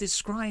 what you've just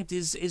described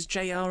is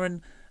JR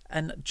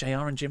and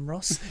JR and Jim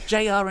Ross,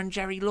 JR and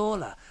Jerry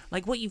Lawler.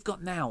 Like, what you've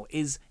got now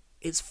is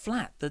it's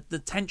flat. The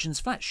tension's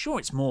flat. Sure,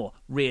 it's more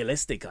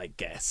realistic, I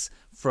guess,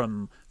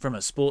 from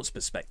a sports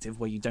perspective,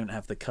 where you don't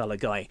have the colour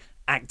guy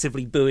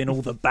actively booing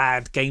all the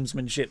bad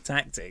gamesmanship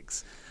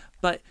tactics.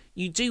 But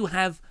you do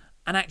have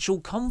an actual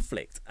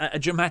conflict, a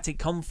dramatic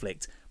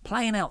conflict,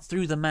 playing out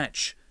through the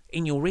match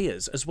in your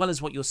ears, as well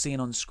as what you're seeing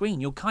on screen.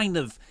 You're kind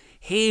of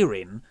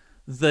hearing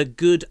the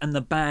good and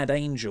the bad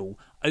angel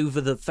over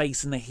the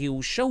face and the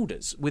heel's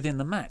shoulders within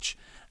the match.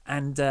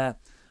 And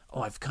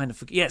I've kind of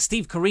forgot. Yeah,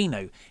 Steve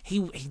Corino, he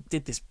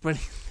did this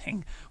brilliant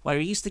thing where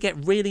he used to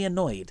get really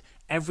annoyed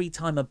every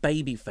time a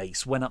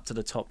babyface went up to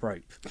the top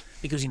rope.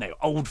 Because,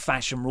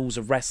 old-fashioned rules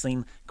of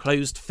wrestling,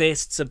 closed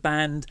fists are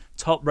banned,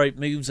 top rope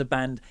moves are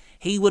banned.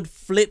 He would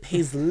flip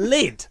his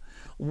lid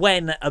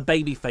when a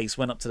babyface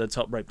went up to the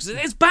top rope. Because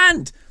it's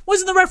banned! Why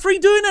isn't the referee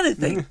doing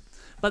anything?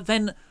 But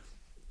then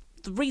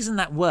the reason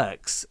that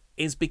works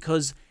is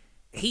because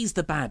he's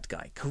the bad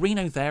guy.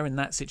 Corino there in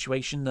that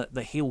situation,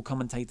 the heel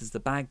commentator's the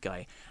bad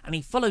guy. And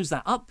he follows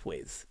that up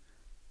with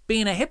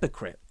being a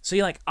hypocrite. So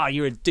you're like,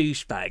 you're a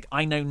douchebag.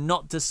 I know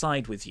not to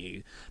side with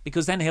you.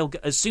 Because then he'll,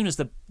 as soon as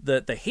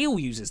the heel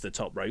uses the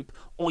top rope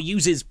or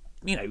uses,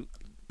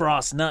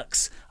 brass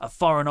knucks, a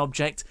foreign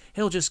object,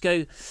 he'll just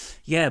go,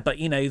 yeah, but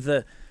you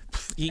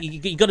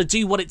got to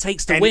do what it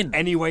takes to win.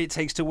 Any way it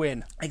takes to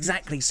win.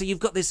 Exactly. So you've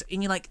got this,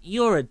 and you're like,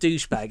 you're a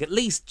douchebag. At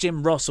least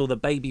Jim Ross, or the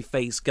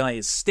babyface guy,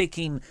 is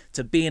sticking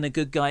to being a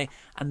good guy.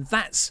 And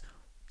that's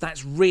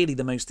really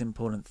the most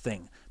important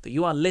thing, that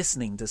you are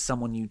listening to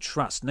someone you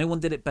trust. No one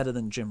did it better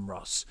than Jim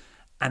Ross.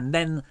 And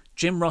then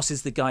Jim Ross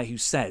is the guy who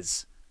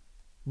says,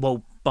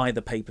 well, buy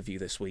the pay-per-view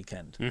this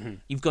weekend. Mm-hmm.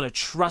 You've got a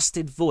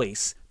trusted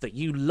voice that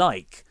you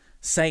like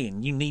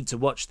saying you need to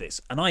watch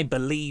this. And I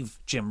believe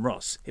Jim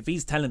Ross. If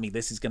he's telling me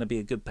this is going to be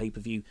a good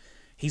pay-per-view,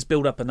 he's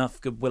built up enough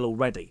goodwill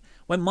already.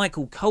 When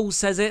Michael Cole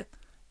says it,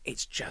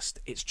 it's just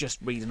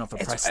reading off a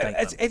press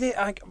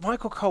statement.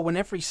 Michael Cole,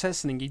 whenever he says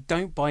something, you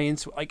don't buy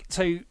into it.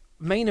 So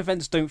main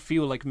events don't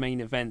feel like main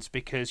events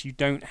because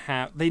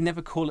they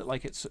never call it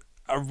like it's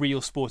a real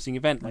sporting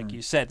event, like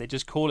you said. They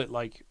just call it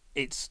like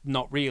it's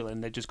not real,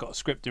 and they've just got a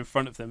script in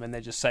front of them and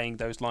they're just saying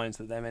those lines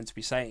that they're meant to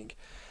be saying.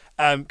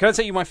 Can I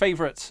tell you my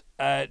favourite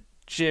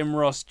Jim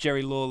Ross,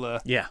 Jerry Lawler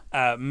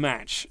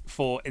match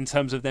in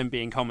terms of them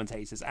being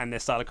commentators and their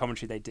style of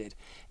commentary they did?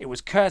 It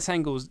was Kurt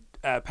Angle's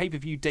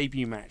pay-per-view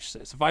debut match,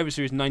 so Survivor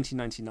Series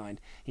 1999.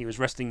 He was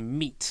wrestling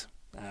Meat,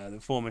 the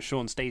former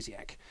Sean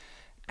Stasiak.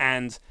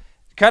 And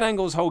Kurt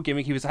Angle's whole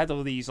gimmick, he had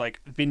all these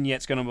like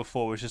vignettes going on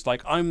before, was just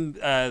like, I'm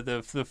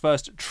the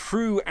first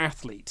true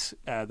athlete,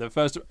 the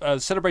first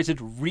celebrated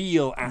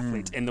real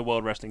athlete in the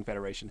World Wrestling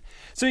Federation.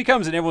 So he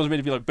comes and everyone's meant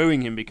to be like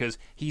booing him because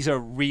he's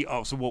a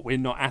so what, we're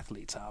not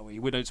athletes, are we?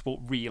 We don't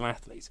support real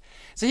athletes.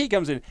 So he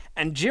comes in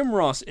and Jim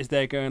Ross is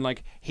there going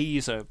like,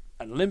 he's an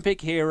Olympic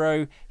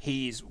hero,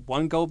 he's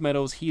won gold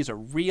medals, he's a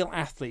real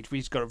athlete,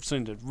 he's got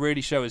something to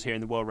really show us here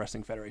in the World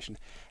Wrestling Federation.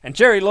 And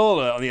Jerry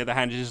Lawler, on the other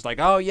hand, is just like,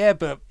 oh yeah,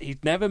 but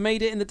he's never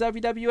made it in the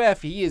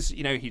WWF. He is,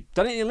 he's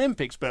done it in the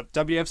Olympics, but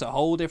WWF's a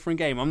whole different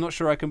game. I'm not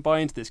sure I can buy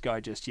into this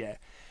guy just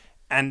yet.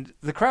 And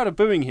the crowd are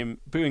booing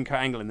Kurt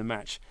Angle in the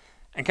match.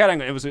 And Kurt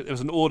Angle, it was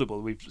an audible,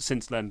 we've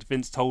since learned,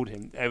 Vince told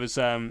him. It was,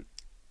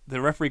 the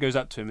referee goes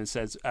up to him and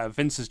says,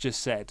 Vince has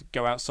just said,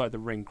 go outside the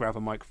ring, grab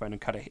a microphone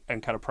and cut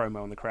a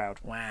promo on the crowd.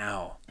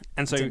 Wow.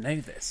 And so, I didn't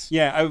know this.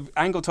 Yeah,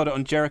 Angle told it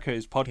on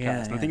Jericho's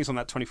podcast, and I think it's on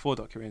that 24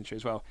 documentary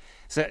as well.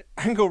 So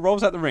Angle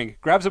rolls out the ring,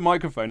 grabs a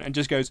microphone and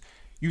just goes,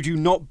 you do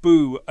not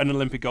boo an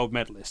Olympic gold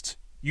medalist.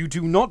 You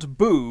do not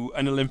boo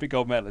an Olympic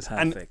gold medalist.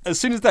 Perfect. And as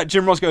soon as that,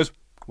 Jim Ross goes,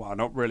 well, I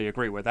don't really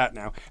agree with that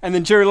now. And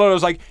then Jerry Lawler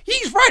was like,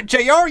 he's right,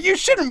 JR, you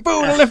shouldn't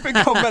boo an Olympic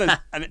gold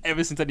medalist. And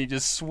ever since then, he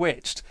just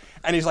switched.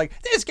 And he's like,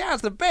 this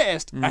guy's the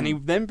best. And he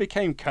then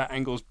became Kurt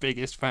Angle's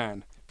biggest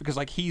fan. Because,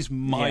 like, he's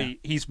my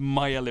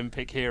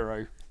Olympic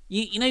hero.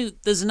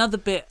 There's another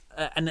bit,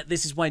 and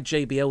this is why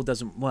JBL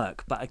doesn't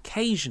work, but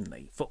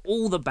occasionally, for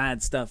all the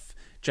bad stuff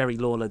Jerry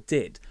Lawler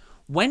did,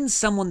 when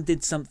someone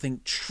did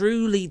something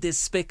truly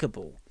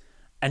despicable,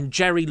 and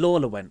Jerry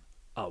Lawler went,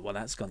 oh, well,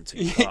 that's gone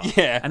too far.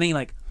 Yeah. And then you're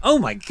like, oh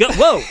my God,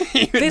 whoa,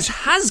 this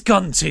has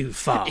gone too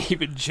far.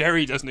 Even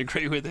Jerry doesn't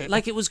agree with it.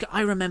 Like,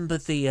 I remember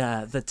the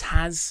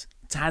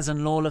Taz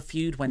and Lawler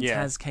feud when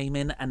Taz came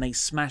in and they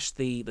smashed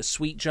the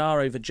sweet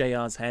jar over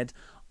JR's head.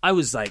 I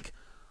was like,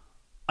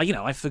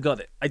 I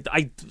forgot it.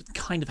 I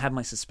kind of had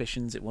my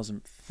suspicions it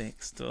wasn't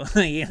fixed, or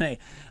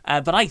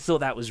but I thought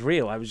that was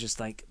real. I was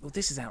just like, well,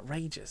 this is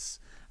outrageous.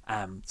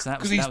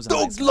 Because he's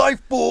dog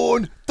life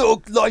born,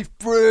 dog life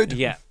bred.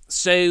 Yeah.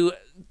 So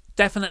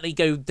definitely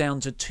go down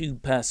to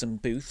 2-person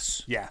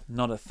booths. Yeah.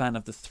 Not a fan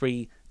of the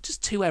 3.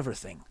 Just 2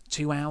 everything.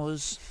 2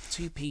 hours,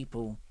 2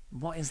 people.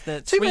 What is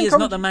the... 3 is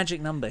not the magic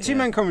number here.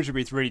 2-man commentary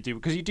booths really do,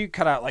 because you do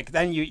cut out, like,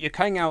 then you're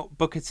cutting out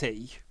Booker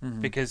T,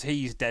 because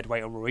he's dead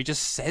weight on Raw. He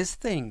just says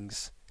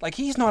things. Like,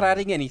 he's not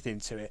adding anything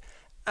to it.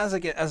 As I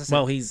said...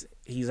 Well, he's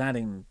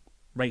adding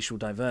racial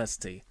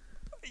diversity.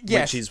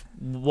 Yes. Which is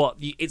what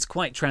it's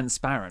quite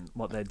transparent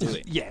what they're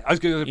doing. Yeah, I was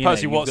going to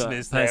Percy Watson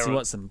is there. Percy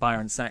Watson,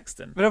 Byron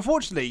Saxton. But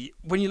unfortunately,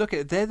 when you look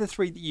at it, they're the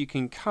three that you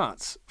can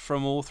cut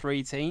from all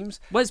three teams.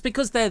 Well, it's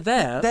because they're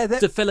there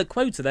to fill a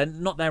quota. They're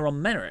not there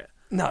on merit.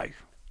 No.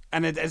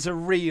 And it's a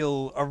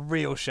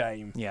real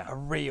shame. Yeah. A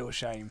real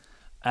shame.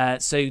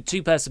 So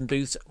 2-person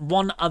booths.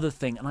 One other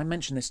thing, and I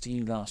mentioned this to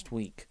you last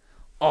week,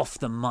 off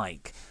the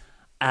mic.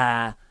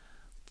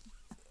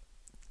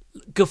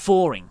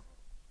 Guffawing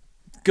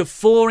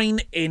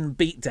in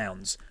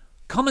beatdowns.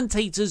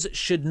 Commentators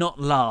should not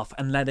laugh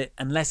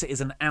unless it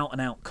is an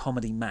out-and-out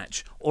comedy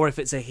match, or if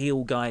it's a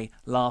heel guy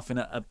laughing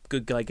at a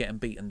good guy getting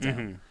beaten down.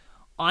 Mm-hmm.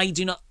 I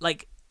do not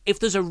like if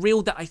there's a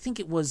real. I think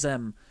it was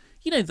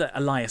the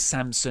Elias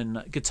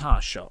Sampson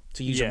guitar shot,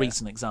 to use a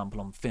recent example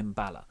on Finn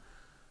Balor.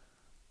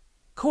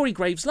 Corey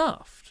Graves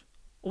laughed.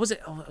 Or was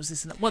it? Oh, was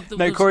this?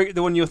 Corey,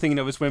 the one you're thinking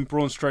of was when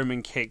Braun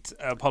Strowman kicked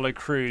Apollo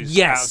Crews.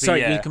 Yes, sorry,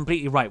 you're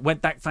completely right. When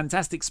that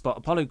fantastic spot,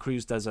 Apollo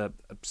Crews does a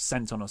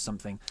senton or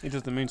something. He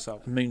does the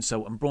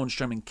moonsault. And Braun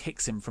Strowman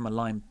kicks him from a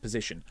lying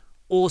position.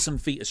 Awesome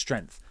feat of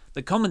strength.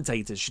 The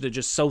commentators should have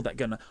just sold that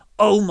going,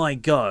 oh my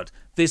God,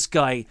 this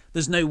guy,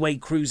 there's no way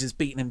Crews is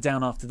beating him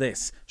down after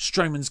this.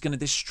 Strowman's going to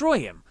destroy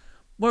him.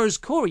 Whereas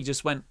Corey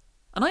just went,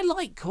 and I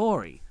like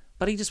Corey,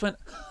 but he just went,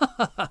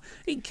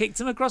 he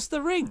kicked him across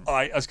the ring.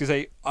 I was going to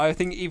say, I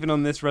think even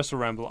on this Wrestle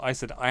Ramble, I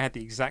said I had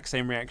the exact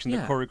same reaction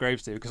that Corey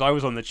Graves did, because I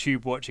was on the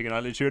tube watching and I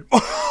literally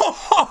went,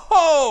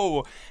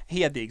 oh!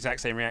 He had the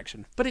exact same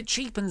reaction. But it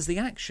cheapens the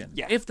action.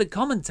 Yeah. If the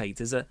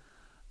commentators are,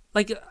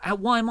 like,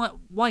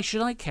 why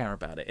should I care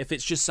about it if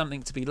it's just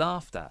something to be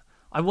laughed at?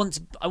 I want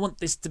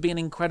this to be an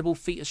incredible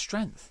feat of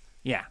strength.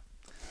 Yeah.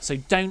 So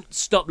don't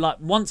stop. Like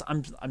once,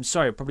 I'm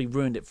sorry, I probably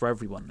ruined it for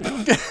everyone.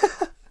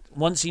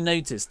 Once you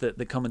notice that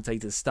the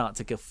commentators start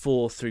to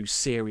guffaw through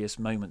serious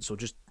moments or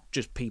just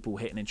people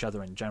hitting each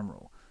other in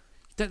general,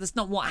 that's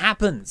not what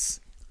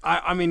happens.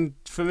 I mean,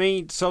 for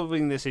me,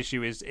 solving this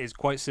issue is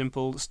quite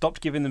simple. Stop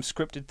giving them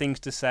scripted things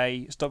to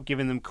say. Stop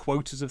giving them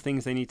quotas of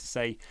things they need to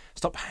say.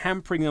 Stop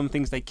hampering them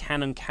things they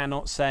can and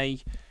cannot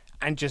say,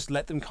 and just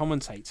let them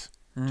commentate.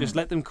 Just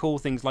let them call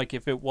things like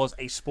if it was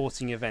a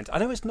sporting event. I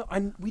know it's not.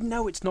 We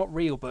know it's not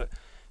real, but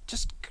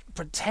just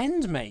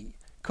pretend, mate.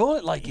 Call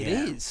it like it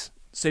is.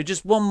 So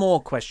just one more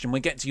question.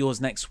 We'll get to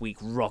yours next week,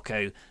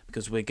 Rocco,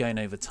 because we're going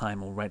over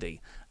time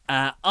already.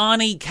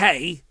 Arnie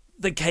K,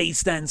 the K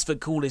stands for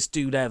coolest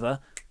dude ever.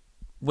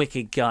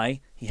 Wicked guy.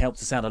 He helped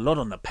us out a lot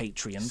on the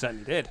Patreon.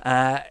 Certainly did.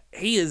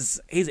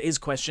 His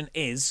question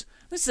is,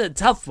 this is a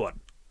tough one.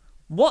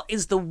 What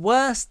is the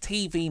worst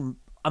TV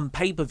and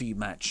pay-per-view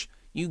match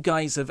you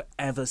guys have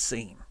ever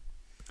seen?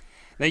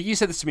 Now, you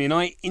said this to me, and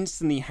I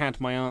instantly had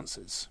my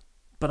answers.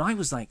 But I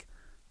was like,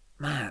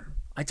 man,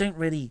 I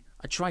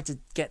try to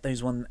get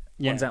those ones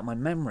out of my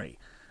memory.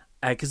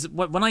 Because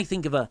when I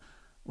think of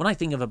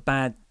a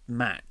bad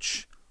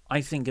match,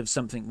 I think of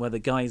something where the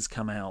guys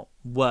come out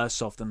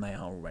worse off than they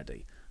are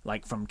already.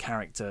 Like from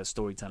character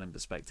storytelling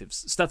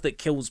perspectives. Stuff that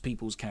kills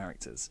people's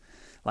characters.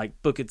 Like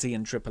Booker T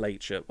and Triple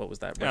H at, what was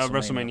that?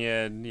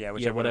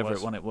 WrestleMania, whatever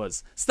one it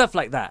was. Stuff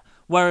like that.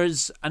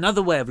 Whereas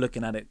another way of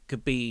looking at it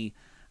could be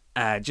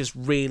just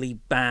really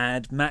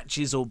bad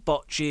matches or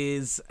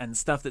botches and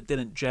stuff that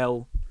didn't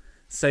gel.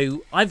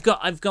 So I've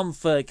gone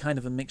for kind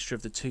of a mixture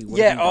of the two.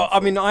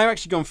 I've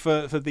actually gone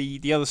for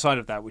the other side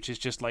of that, which is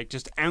just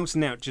out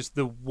and out, just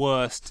the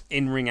worst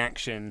in-ring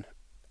action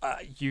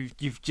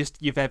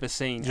you've ever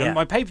seen. Yeah. And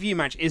my pay-per-view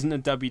match isn't a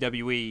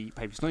WWE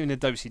pay-per-view. It's not even a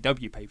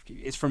WCW pay-per-view.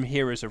 It's from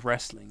Heroes of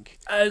Wrestling.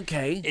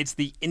 Okay. It's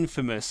the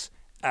infamous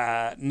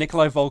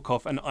Nikolai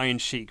Volkov and Iron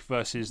Sheik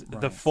versus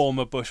the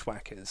former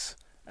Bushwhackers,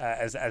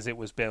 as it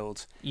was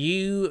billed.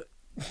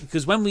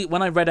 Because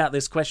when I read out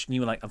this question,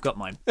 you were like, "I've got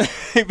mine."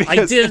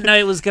 I didn't know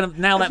it was gonna.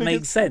 Now that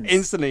makes sense.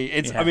 Instantly,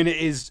 it's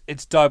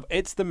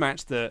the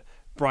match that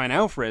Brian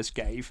Alvarez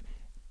gave,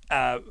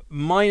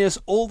 minus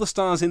all the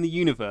stars in the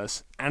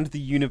universe, and the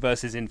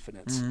universe is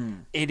infinite.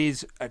 It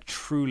is a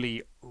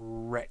truly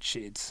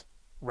wretched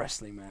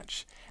wrestling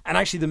match, and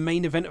actually, the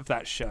main event of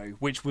that show,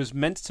 which was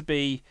meant to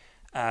be,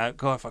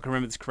 God, if I can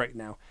remember this correct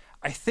now.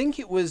 I think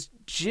it was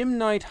Jim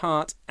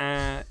Neidhart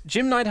and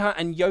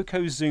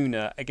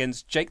Yokozuna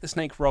against Jake the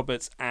Snake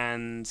Roberts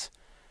and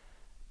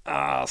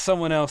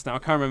someone else now. I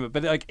can't remember.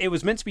 But it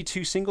was meant to be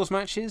two singles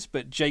matches,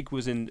 but Jake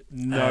was in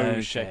no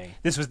shape.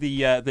 This was the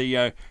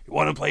you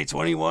want to play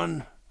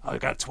 21? I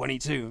got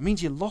 22. It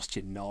means you lost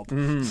your knob.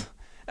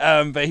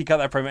 But he cut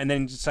that promo and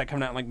then just started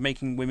coming out like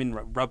making women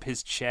rub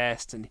his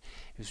chest, and he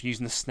was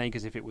using the snake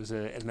as if it was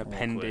an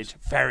appendage.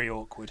 Very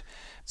awkward.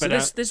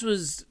 But this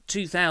was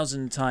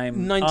 2000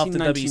 time after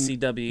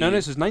WCW. No,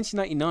 this was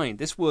 1999.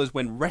 This was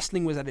when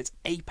wrestling was at its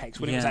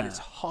apex, when it was at its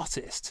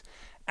hottest.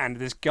 And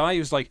this guy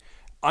was like,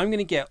 I'm going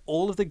to get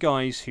all of the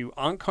guys who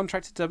aren't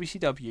contracted to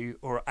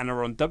WCW and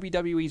are on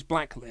WWE's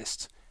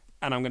blacklist,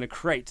 and I'm going to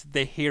create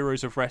the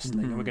heroes of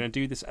wrestling, and we're going to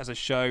do this as a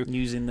show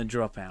using the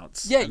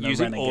dropouts. Yeah, and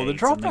using all the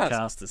renegades dropouts. and the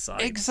cast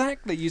aside.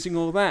 Exactly, using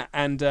all that.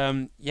 And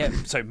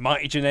so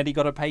Marty Jannetty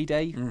got a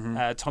payday.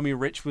 Tommy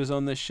Rich was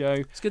on the show.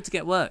 It's good to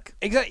get work.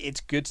 Exactly,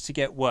 it's good to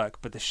get work,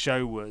 but the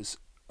show was,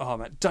 oh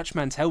man, Dutch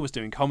Mantel was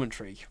doing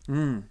commentary.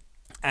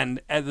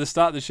 And at the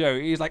start of the show,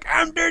 he was like,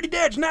 I'm Dirty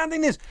Dutch,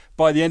 nothing this.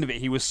 By the end of it,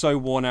 he was so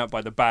worn out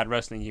by the bad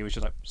wrestling, he was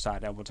just like,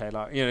 sad Elbow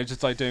Taylor.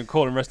 Just like doing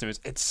calling wrestling.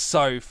 It's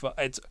so fun.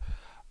 It's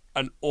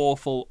an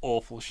awful,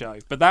 awful show.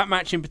 But that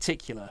match in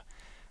particular,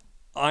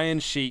 Iron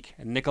Sheik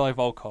and Nikolai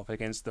Volkov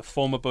against the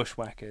former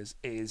Bushwhackers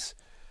is...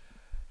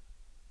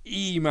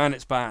 man,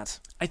 it's bad.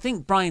 I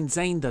think Brian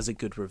Zane does a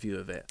good review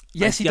of it.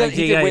 Yes, he did.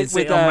 He did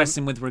with on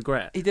Wrestling with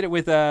Regret. He did it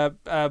with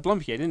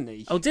Blumpier, didn't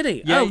he? Oh, did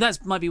he? Yeah. Oh,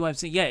 that might be why I've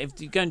seen. Yeah, if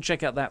you go and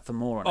check out that for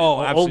more on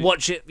it, absolutely. or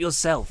watch it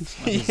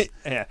yourself.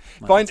 Yeah,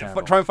 try and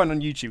find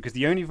on YouTube, because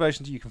the only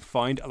versions you can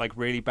find are like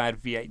really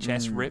bad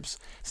VHS rips,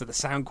 so the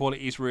sound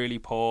quality is really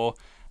poor.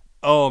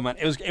 Oh man,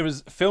 it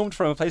was filmed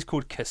from a place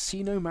called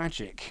Casino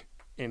Magic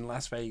in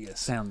Las Vegas.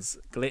 Sounds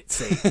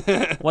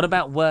glitzy. What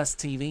about worst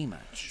TV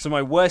match? So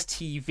my worst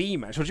TV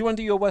match. What do you want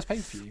to do your worst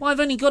pay-per-view? Well, I've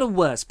only got a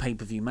worst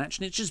pay-per-view match,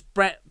 and it's just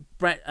Bret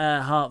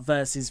Hart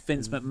versus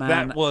Vince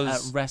McMahon at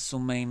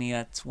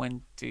WrestleMania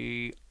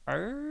 20.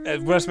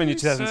 WrestleMania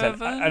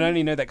 2007. I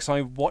only know that because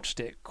I watched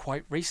it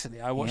quite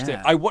recently. I watched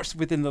it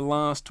within the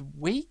last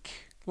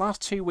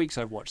 2 weeks.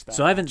 I've watched that.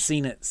 So I haven't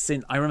seen it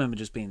since. I remember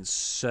just being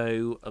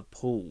so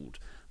appalled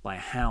by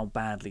how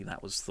badly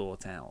that was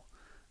thought out.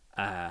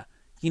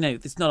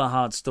 It's not a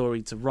hard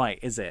story to write,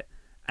 is it?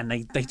 And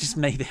they just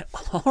made it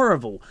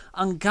horrible,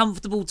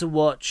 uncomfortable to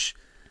watch.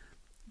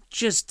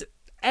 Just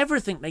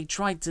everything they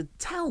tried to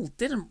tell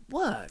didn't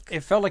work.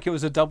 It felt like it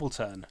was a double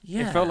turn.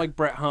 Yeah. It felt like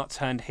Bret Hart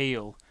turned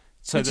heel,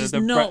 so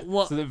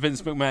that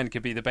Vince McMahon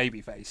could be the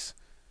babyface.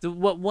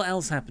 What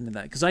else happened in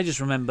that? Because I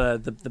just remember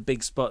the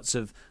big spots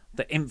of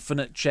the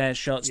infinite chair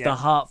shots, the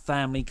Hart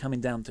family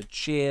coming down to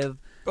cheer.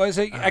 Well,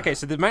 so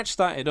the match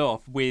started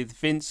off with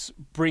Vince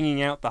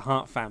bringing out the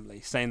Hart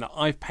family, saying that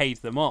I've paid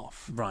them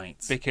off. Right.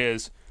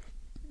 Because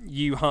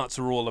you Harts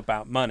are all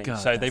about money.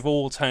 So they've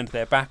all turned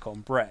their back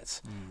on Bret.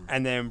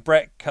 And then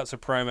Bret cuts a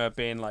promo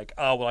being like,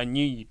 oh, well, I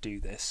knew you'd do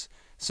this.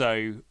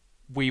 So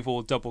we've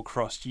all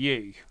double-crossed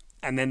you.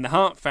 And then the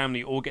Hart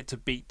family all get to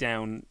beat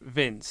down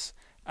Vince.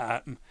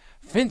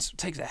 Vince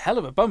takes a hell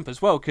of a bump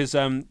as well, because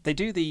they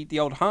do the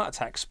old heart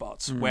attack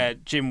spots where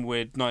Jim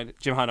Hart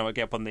would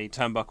get up on the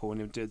turnbuckle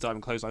and do the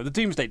diamond clothesline, the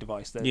Doomsday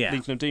device that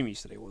Legion of Doom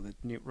used to do, or the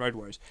New Road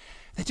Warriors.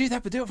 They do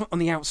that, but do it on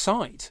the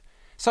outside.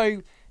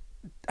 So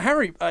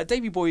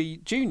Davey Boy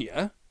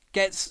Jr.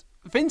 gets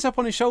Vince up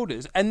on his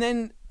shoulders, and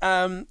then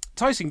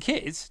Tyson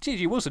Kidd,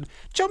 G.G. Wilson,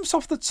 jumps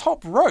off the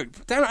top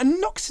rope down and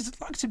knocks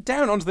him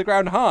down onto the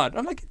ground hard.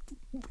 I'm like,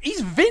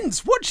 he's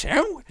Vince, watch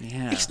out.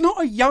 Yeah. He's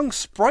not a young,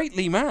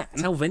 sprightly man.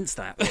 Tell Vince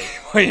that.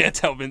 Well, yeah,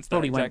 tell Vince that.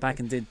 Probably went back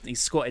and he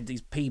squatted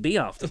his PB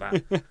after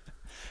that.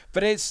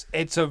 But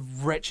it's a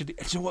wretched...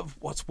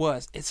 What's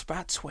worse, it's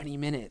about 20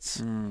 minutes.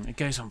 It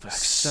goes on for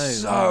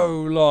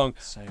so long.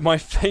 So my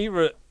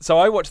favourite... So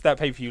I watched that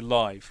pay-per-view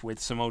live with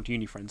some old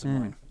uni friends of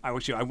mine.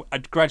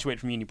 I'd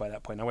graduated from uni by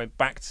that point. I went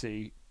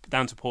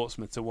down to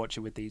Portsmouth to watch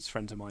it with these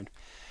friends of mine.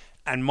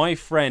 And my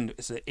friend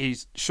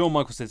is Shawn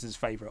Michaels is his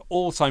favourite.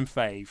 All-time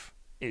fave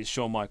is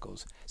Shawn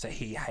Michaels. So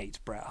he hates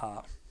Bret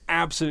Hart.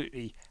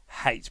 Absolutely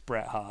hates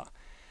Bret Hart.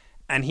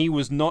 And he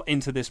was not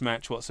into this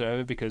match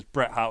whatsoever, because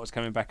Bret Hart was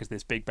coming back as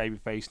this big baby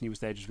face, and he was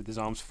there just with his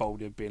arms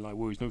folded, being like,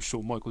 well, he's no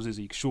Shawn Michaels, is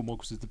he? Because Shawn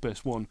Michaels is the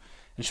best one.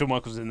 And Shawn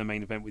Michaels was in the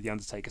main event with The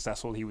Undertaker, so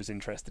that's all he was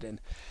interested in.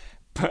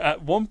 But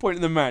at one point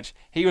in the match,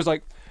 he was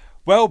like,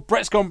 well,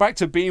 Bret's gone back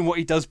to being what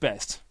he does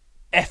best.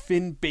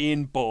 Effing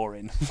being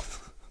boring.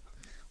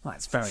 Well,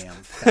 that's very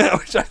unfair.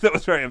 Which I thought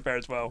was very unfair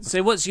as well.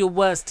 So what's your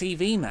worst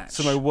TV match?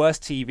 So my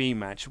worst TV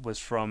match was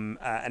from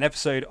an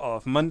episode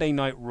of Monday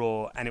Night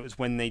Raw, and it was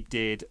when they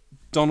did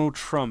Donald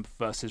Trump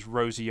versus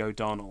Rosie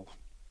O'Donnell.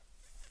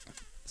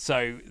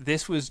 So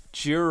this was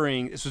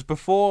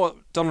before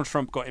Donald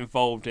Trump got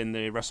involved in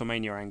the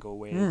WrestleMania angle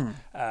with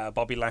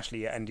Bobby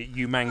Lashley and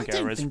Umaga.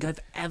 I don't think I've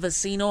ever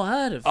seen or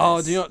heard of this.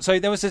 Oh, do you not? So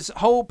there was this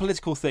whole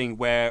political thing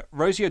where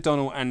Rosie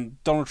O'Donnell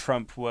and Donald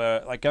Trump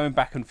were like going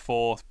back and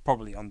forth,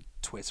 probably on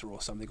Twitter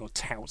or something, or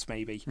touts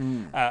maybe,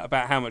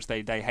 about how much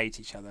they hate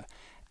each other.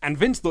 And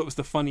Vince thought it was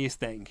the funniest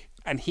thing,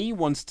 and he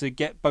wants to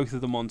get both of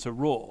them onto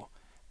Raw.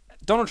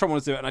 Donald Trump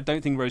wanted to do it, and I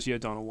don't think Rosie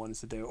O'Donnell wanted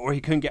to do it, or he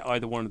couldn't get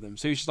either one of them.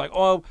 So he's just like,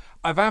 oh,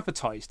 I've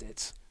advertised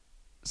it.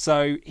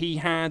 So he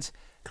had...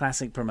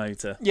 Classic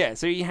promoter. Yeah,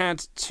 so he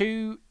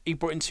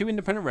brought in two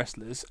independent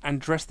wrestlers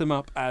and dressed them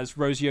up as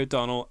Rosie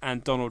O'Donnell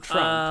and Donald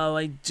Trump. Oh,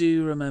 I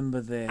do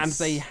remember this. And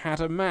they had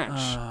a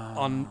match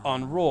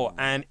on Raw,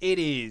 and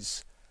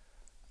it's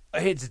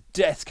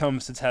death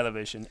comes to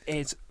television.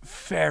 It's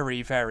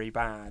very, very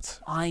bad.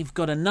 I've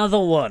got another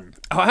one.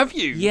 Oh, have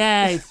you?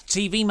 Yeah,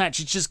 TV match.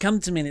 It's just come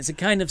to me, and it's a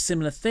kind of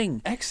similar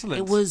thing. Excellent.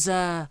 It was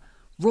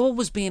Raw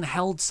was being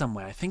held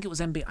somewhere. I think it was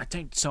NBA.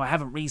 I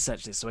haven't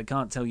researched this, so I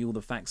can't tell you all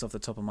the facts off the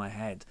top of my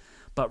head.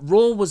 But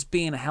Raw was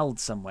being held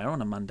somewhere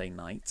on a Monday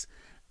night,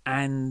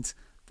 and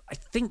I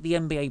think the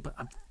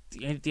NBA...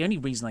 The only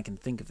reason I can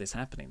think of this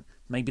happening,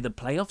 maybe the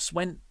playoffs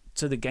went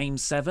to the Game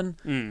 7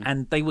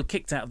 and they were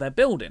kicked out of their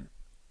building.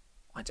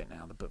 I don't know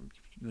how you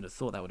would have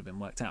thought that would have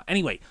been worked out.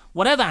 Anyway,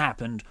 whatever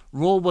happened,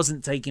 Raw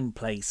wasn't taking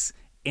place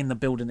in the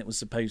building it was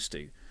supposed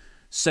to.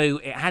 So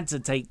it had to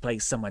take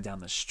place somewhere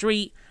down the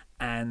street,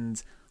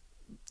 and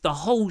the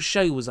whole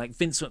show was like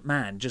Vince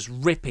McMahon just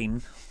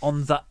ripping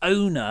on the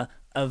owner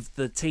of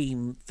the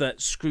team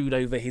that screwed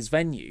over his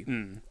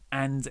venue.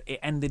 And it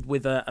ended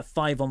with a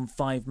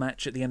 5-on-5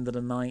 match at the end of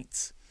the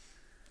night.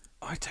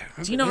 I don't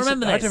remember. Do you not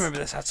remember this? I don't remember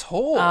this at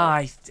all.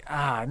 I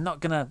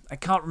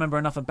can't remember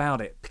enough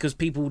about it because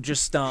people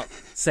just start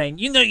saying,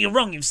 you're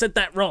wrong, you've said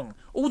that wrong.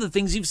 All the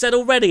things you've said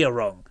already are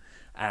wrong.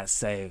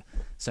 So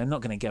I'm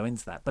not going to go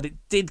into that. But it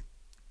did,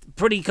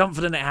 pretty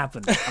confident it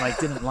happened, and I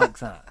didn't like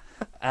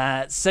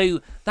that. So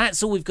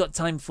that's all we've got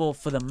time for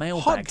the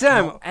mailbag. Hot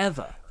damn.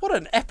 However, what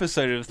an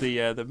episode of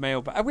the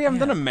mailbag. We haven't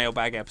done a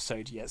mailbag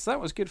episode yet, so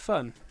that was good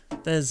fun.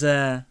 There's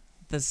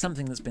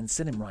something that's been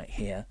sitting right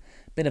here.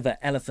 Bit of an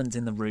elephant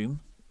in the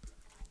room.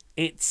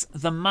 It's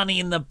the Money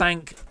in the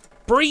Bank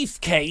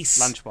briefcase.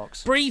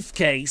 Lunchbox.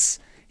 Briefcase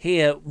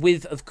here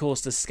with, of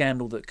course, the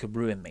scandal that could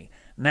ruin me.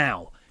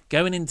 Now,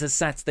 going into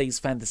Saturday's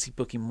Fantasy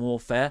Booking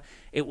Warfare,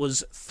 it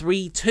was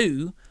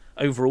 3-2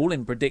 overall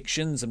in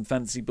predictions and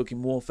Fantasy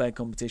Booking Warfare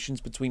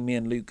competitions between me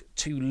and Luke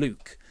to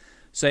Luke.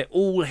 So it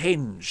all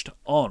hinged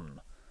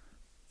on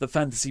the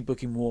Fantasy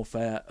Booking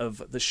Warfare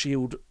of the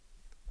Shield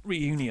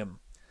reunion.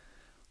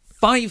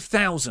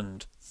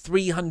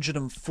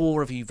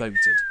 5,304 of you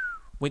voted,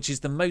 which is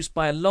the most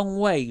by a long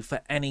way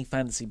for any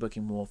Fantasy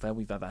Booking Warfare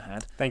we've ever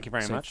had. Thank you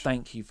very much.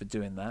 Thank you for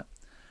doing that.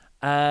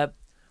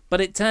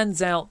 But it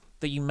turns out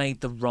that you made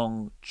the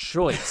wrong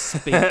choice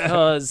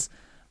because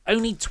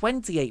only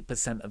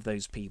 28% of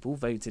those people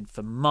voted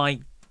for my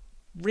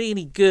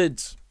really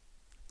good...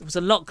 It was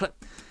a lot...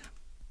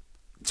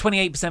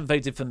 28%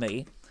 voted for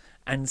me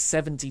and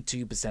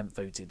 72%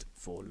 voted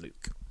for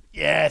Luke.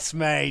 Yes,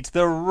 mate.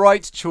 The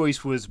right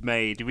choice was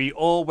made. We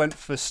all went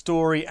for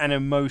story and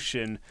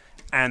emotion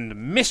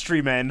and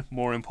mystery men,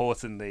 more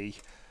importantly,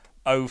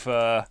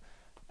 over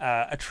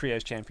a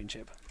trios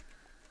championship.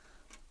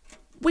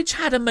 Which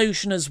had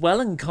emotion as well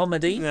and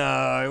comedy.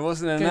 No, it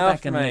wasn't enough, Go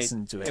back and mate.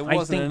 listen to it.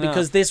 I think enough.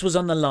 Because this was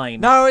on the line.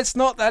 No, it's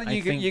not that. I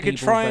You think could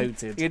try and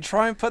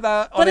put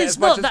that on but it it's as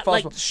much not as that,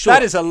 possible. like, sure.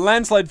 That is a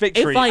landslide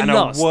victory and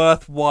a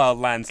worthwhile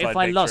landslide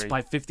victory. If I lost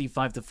by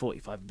 55 to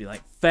 45, I'd be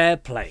like, fair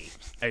play.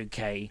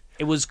 Okay,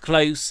 it was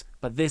close,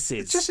 but this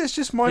is... It's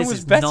just mine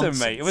was better,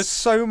 nonsense. mate. It was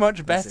so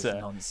much better.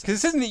 Nonsense.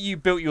 Because isn't it you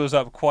built yours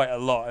up quite a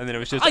lot, and then it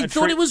was just... I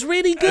thought it was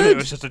really And it good.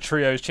 was just a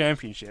trios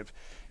championship.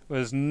 It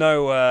was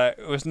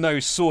no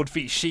sword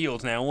feet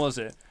shield now, was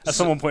it? As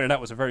someone pointed out, it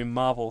was a very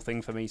Marvel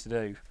thing for me to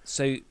do.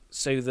 So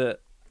that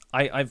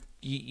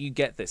you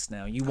get this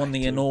now. You won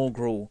the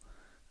inaugural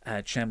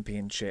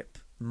championship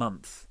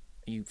month.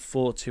 You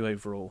 4-2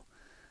 overall,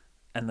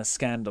 and the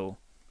scandal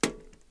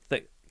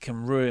that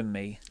can ruin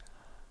me.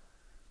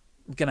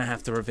 I'm gonna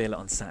have to reveal it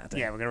on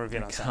Saturday. Yeah, we're gonna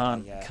reveal it on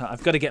Saturday. Can't.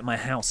 I've got to get my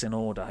house in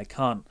order. I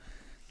can't.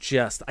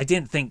 I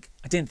didn't think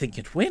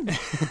you'd win.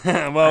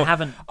 Well, I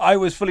haven't. I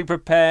was fully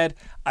prepared,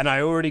 and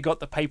I already got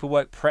the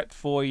paperwork prepped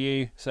for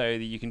you, so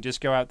that you can just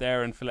go out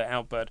there and fill it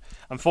out. But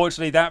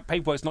unfortunately, that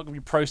paperwork's not going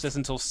to be processed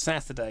until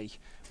Saturday,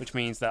 which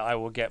means that I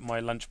will get my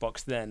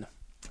lunchbox then.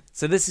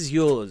 So this is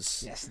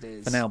yours. Yes, it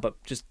is for now,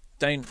 but just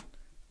don't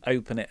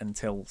open it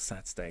until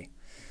Saturday.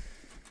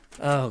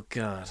 Oh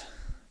God.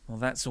 Well,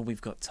 that's all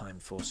we've got time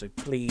for, so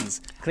please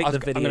click the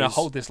videos. I'm going to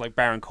hold this like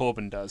Baron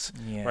Corbin does.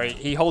 Yeah. Right?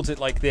 He holds it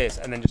like this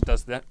and then just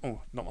does that.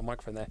 Oh, not my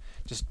microphone there.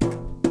 Just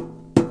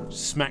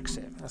smacks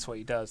it. That's what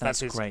he does.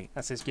 That's great.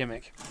 That's his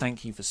gimmick.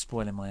 Thank you for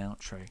spoiling my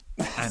outro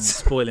and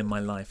spoiling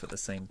my life at the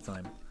same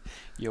time.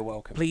 You're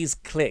welcome. Please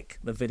click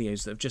the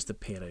videos that have just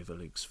appeared over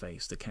Luke's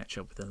face to catch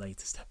up with the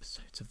latest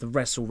episodes of the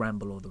Wrestle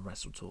Ramble or the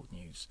Wrestle Talk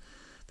News.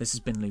 This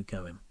has been Luke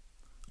Owen.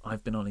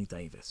 I've been Ollie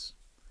Davis.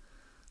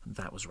 And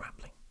that was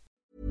Rambling.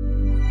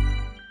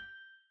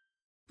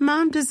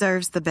 Mom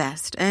deserves the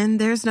best, and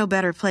there's no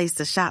better place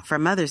to shop for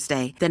Mother's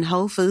Day than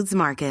Whole Foods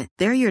Market.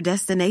 They're your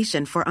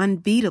destination for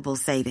unbeatable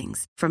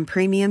savings, from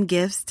premium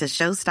gifts to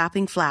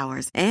show-stopping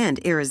flowers and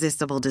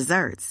irresistible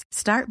desserts.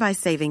 Start by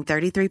saving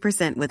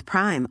 33% with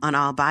Prime on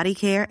all body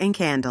care and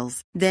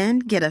candles. Then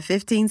get a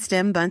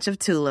 15-stem bunch of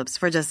tulips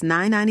for just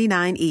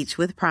 $9.99 each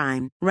with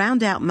Prime.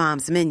 Round out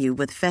Mom's menu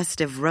with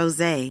festive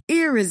rosé,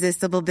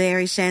 irresistible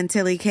berry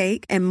chantilly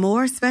cake, and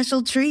more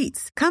special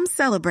treats. Come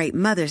celebrate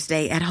Mother's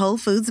Day at Whole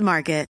Foods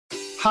Market.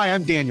 Hi,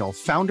 I'm Daniel,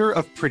 founder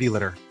of Pretty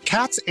Litter.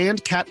 Cats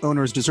and cat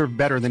owners deserve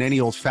better than any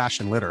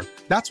old-fashioned litter.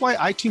 That's why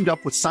I teamed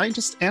up with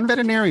scientists and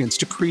veterinarians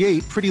to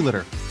create Pretty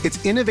Litter.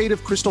 Its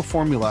innovative crystal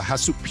formula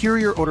has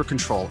superior odor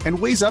control and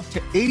weighs up to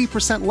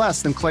 80%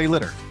 less than clay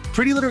litter.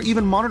 Pretty Litter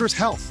even monitors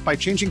health by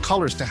changing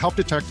colors to help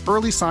detect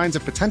early signs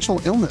of potential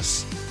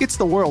illness. It's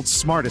the world's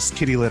smartest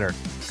kitty litter.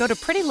 Go to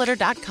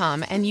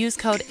prettylitter.com and use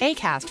code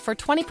ACAST for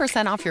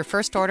 20% off your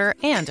first order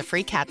and a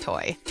free cat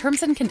toy.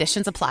 Terms and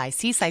conditions apply.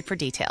 See site for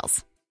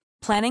details.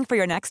 Planning for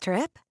your next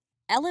trip?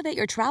 Elevate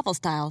your travel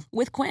style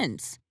with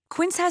Quince.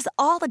 Quince has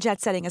all the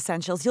jet-setting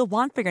essentials you'll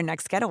want for your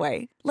next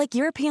getaway, like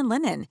European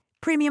linen,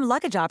 premium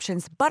luggage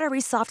options,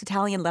 buttery soft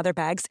Italian leather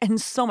bags, and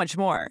so much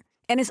more.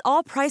 And is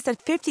all priced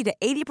at 50 to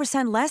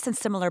 80% less than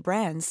similar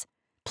brands.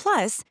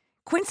 Plus,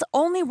 Quince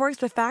only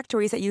works with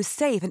factories that use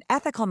safe and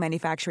ethical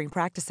manufacturing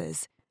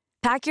practices.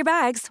 Pack your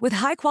bags with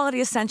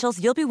high-quality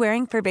essentials you'll be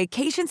wearing for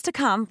vacations to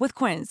come with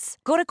Quince.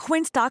 Go to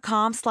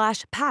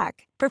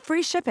quince.com/pack for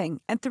free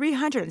shipping and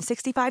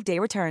 365-day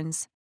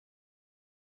returns.